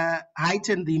also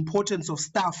heighten the importance of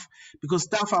staff, because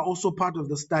staff are also part of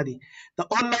the study. The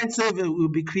online survey will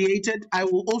be created. I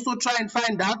will also try and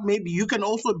find out, maybe you can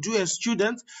also do as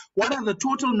students, what are the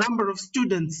total number of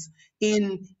students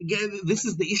in, this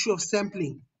is the issue of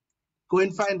sampling. Go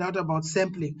and find out about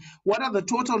sampling. What are the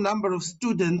total number of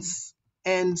students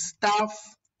and staff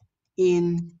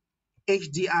in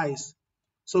HDIs?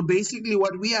 So basically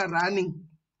what we are running,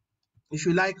 if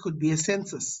you like, could be a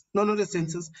census. No, not a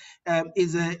census. I don't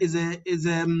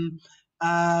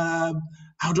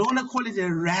want to call it a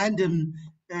random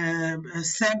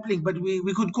sampling, but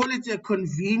we could call it a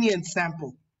convenient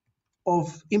sample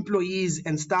of employees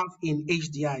and staff in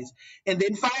HDIs. And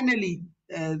then finally,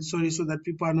 sorry, so that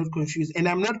people are not confused, and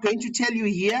I'm not going to tell you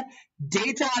here,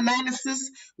 data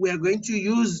analysis, we are going to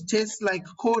use tests like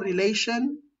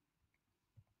correlation.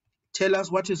 Tell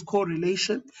us what is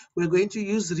correlation. We're going to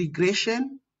use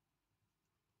regression,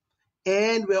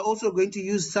 and we're also going to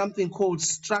use something called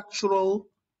structural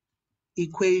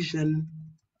equation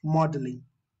modeling.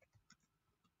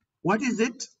 What is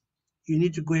it? You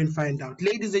need to go and find out.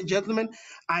 Ladies and gentlemen,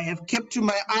 I have kept to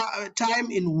my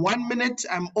time in 1 minute.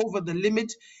 I'm over the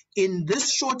limit. In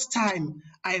this short time,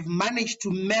 I've managed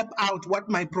to map out what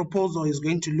my proposal is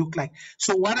going to look like.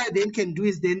 So what I then can do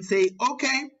is then say,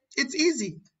 okay, it's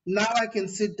easy. Now I can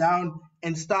sit down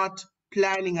and start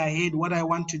planning ahead what I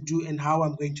want to do and how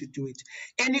I'm going to do it.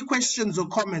 Any questions or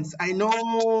comments? I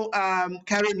know,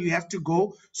 Karen, you have to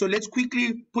go. So let's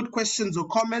quickly put questions or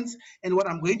comments. And what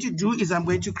I'm going to do is I'm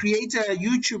going to create a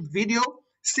YouTube video,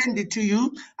 send it to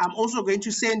you. I'm also going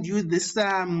to send you this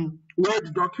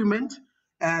Word document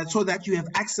so that you have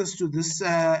access to this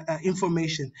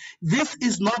information. This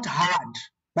is not hard,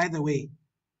 by the way.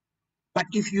 But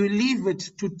if you leave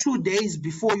it to 2 days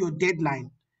before your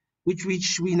deadline, which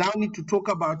we now need to talk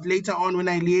about later on when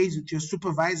I liaise with your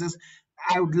supervisors,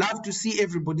 I would love to see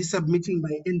everybody submitting by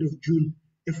end of June,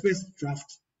 a first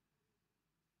draft.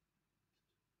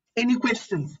 Any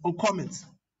questions or comments?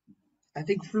 I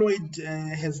think Floyd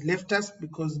has left us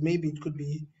because maybe it could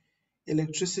be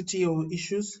electricity or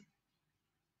issues.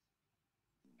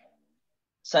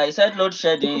 So I said load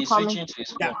shedding No is comment. switching to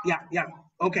his Yeah, phone. yeah.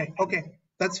 Okay.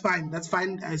 That's fine.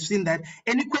 I've seen that.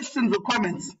 Any questions or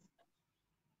comments?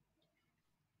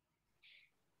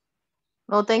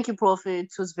 No, thank you, Prof.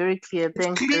 It was very clear. It's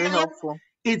Thanks, very clear, helpful.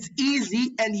 it's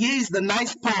easy, and here is the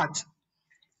nice part.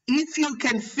 If you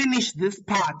can finish this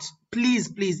part, please,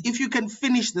 if you can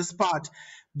finish this part,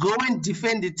 go and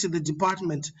defend it to the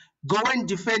department, go and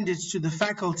defend it to the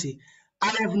faculty.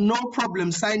 I have no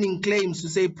problem signing claims to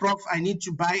say, Prof, I need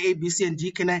to buy A, B, C, and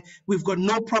D. We've got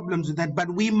no problems with that, but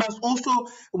we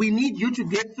need you to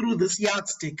get through this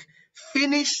yardstick.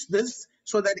 Finish this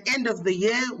so that end of the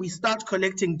year, we start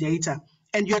collecting data.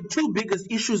 And your two biggest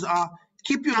issues are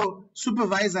keep your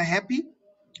supervisor happy,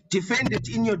 defend it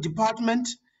in your department,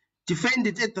 defend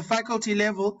it at the faculty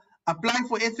level, apply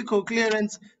for ethical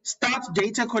clearance, start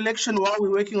data collection while we're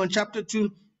working on chapter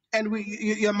 2. And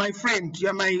you're my friend.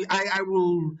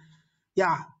 We'll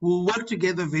work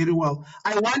together very well.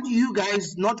 I want you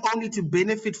guys not only to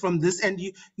benefit from this, and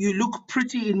you look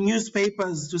pretty in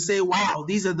newspapers to say, wow,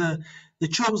 these are the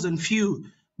chosen few,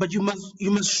 but you must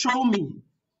show me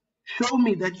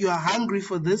that you are hungry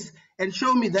for this, and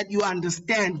show me that you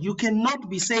understand. You cannot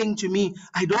be saying to me,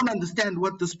 I don't understand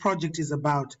what this project is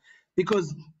about,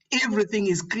 because everything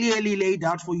is clearly laid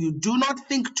out for you. Do not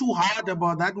think too hard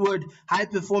about that word, high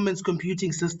performance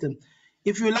computing system.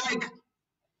 If you like,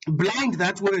 blind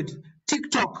that word.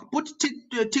 TikTok, put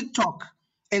TikTok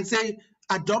and say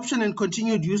adoption and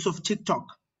continued use of TikTok.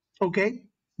 Okay?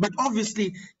 But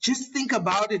obviously, just think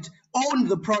about it, own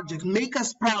the project, make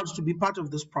us proud to be part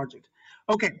of this project.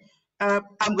 Okay,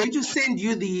 I'm going to send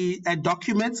you the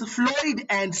documents. Floyd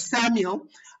and Samuel,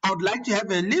 I would like to have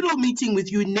a little meeting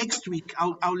with you next week.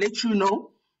 I'll let you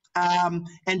know. And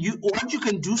what you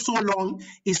can do so long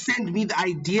is send me the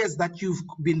ideas that you've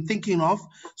been thinking of,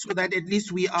 so that at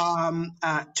least we are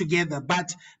together.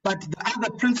 But the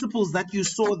other principles that you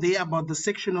saw there about the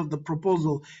section of the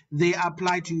proposal, they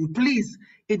apply to you. Please,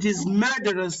 it is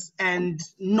murderous and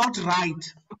not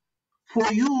right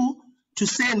for you to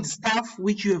send stuff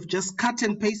which you have just cut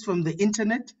and paste from the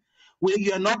internet, where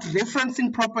you are not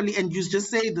referencing properly, and you just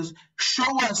say this.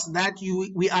 Show us that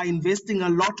we are investing a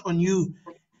lot on you,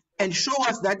 and show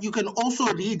us that you can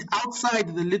also read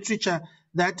outside the literature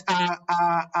that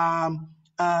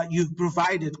you've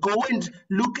provided. Go and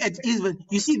look at even,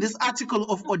 you see this article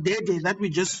of Odede that we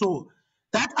just saw.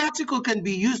 That article can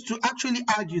be used to actually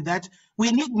argue that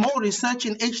we need more research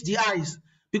in HDIs,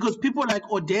 because people like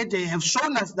Odede have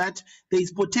shown us that there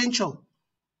is potential.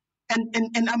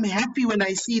 And I'm happy when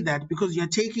I see that, because you're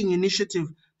taking initiative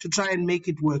to try and make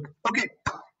it work. Okay,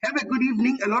 have a good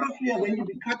evening. A lot of you are going to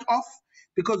be cut off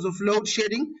because of load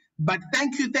shedding, but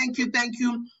thank you.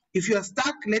 If you are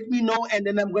stuck, let me know, and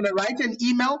then I'm going to write an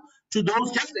email to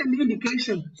those, just an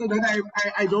indication, so that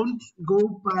I don't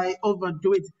go by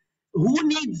overdo it. Who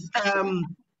needs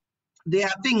their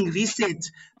thing reset?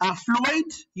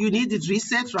 Floyd, you need it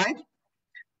reset, right?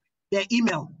 Their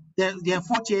email, their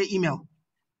 40-year email.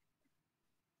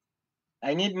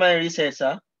 I need my reset,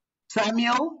 sir.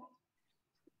 Samuel?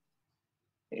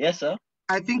 Yes, sir.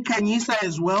 I think Kanyisa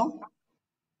as well.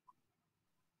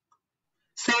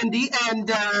 Sandy and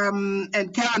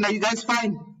Karen, are you guys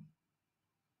fine?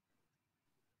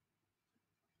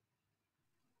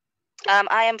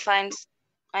 I am fine.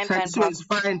 I'm fine, So Prof. it's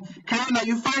fine. Karen, are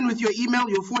you fine with your email,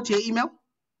 your 40-year email?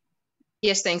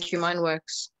 Yes, thank you. Mine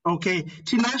works. Okay.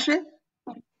 Tinashe?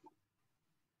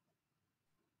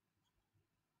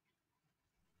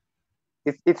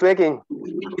 It's working.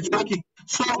 It's working.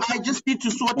 So I just need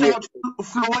to sort out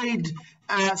Floyd,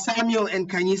 Samuel, and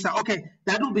Kanyisa. Okay,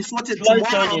 that will be sorted Floyd's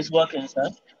tomorrow. own is working,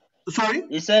 sir. Sorry?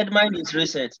 He said mine is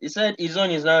reset. He said his own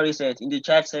is now reset in the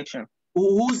chat section.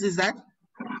 Whose is that?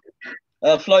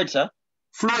 Floyd, sir.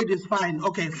 Floyd is fine.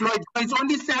 Okay, Floyd. It's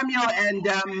only Samuel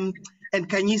and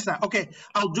Kanyisa. Okay,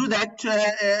 I'll do that.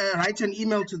 Write an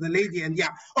email to the lady, and yeah.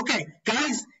 Okay,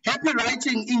 guys, happy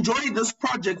writing. Enjoy this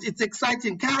project. It's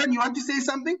exciting. Karen, you want to say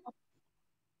something?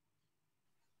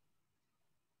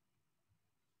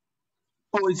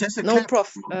 Oh, it's just a No, clap.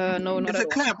 Prof. No, not It's at a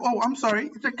all. clap. Oh, I'm sorry.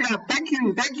 It's a clap. Thank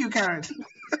you, Karen.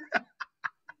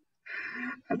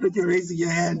 I thought you're raising your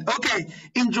hand. Okay,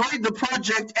 enjoy the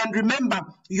project, and remember,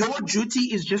 your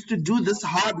duty is just to do this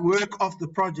hard work of the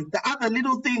project. The other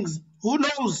little things, who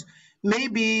knows?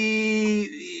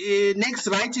 Maybe next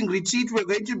writing retreat we're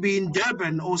going to be in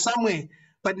Durban or somewhere.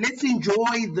 but let's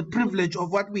enjoy the privilege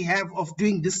of what we have of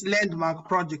doing this landmark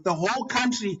project. The whole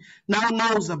country now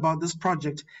knows about this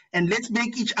project, and let's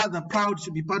make each other proud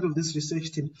to be part of this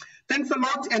research team. Thanks a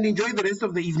lot and enjoy the rest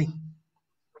of the evening.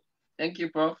 Thank you,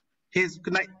 Prof. Here's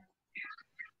good night.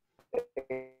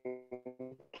 Thank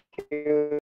you.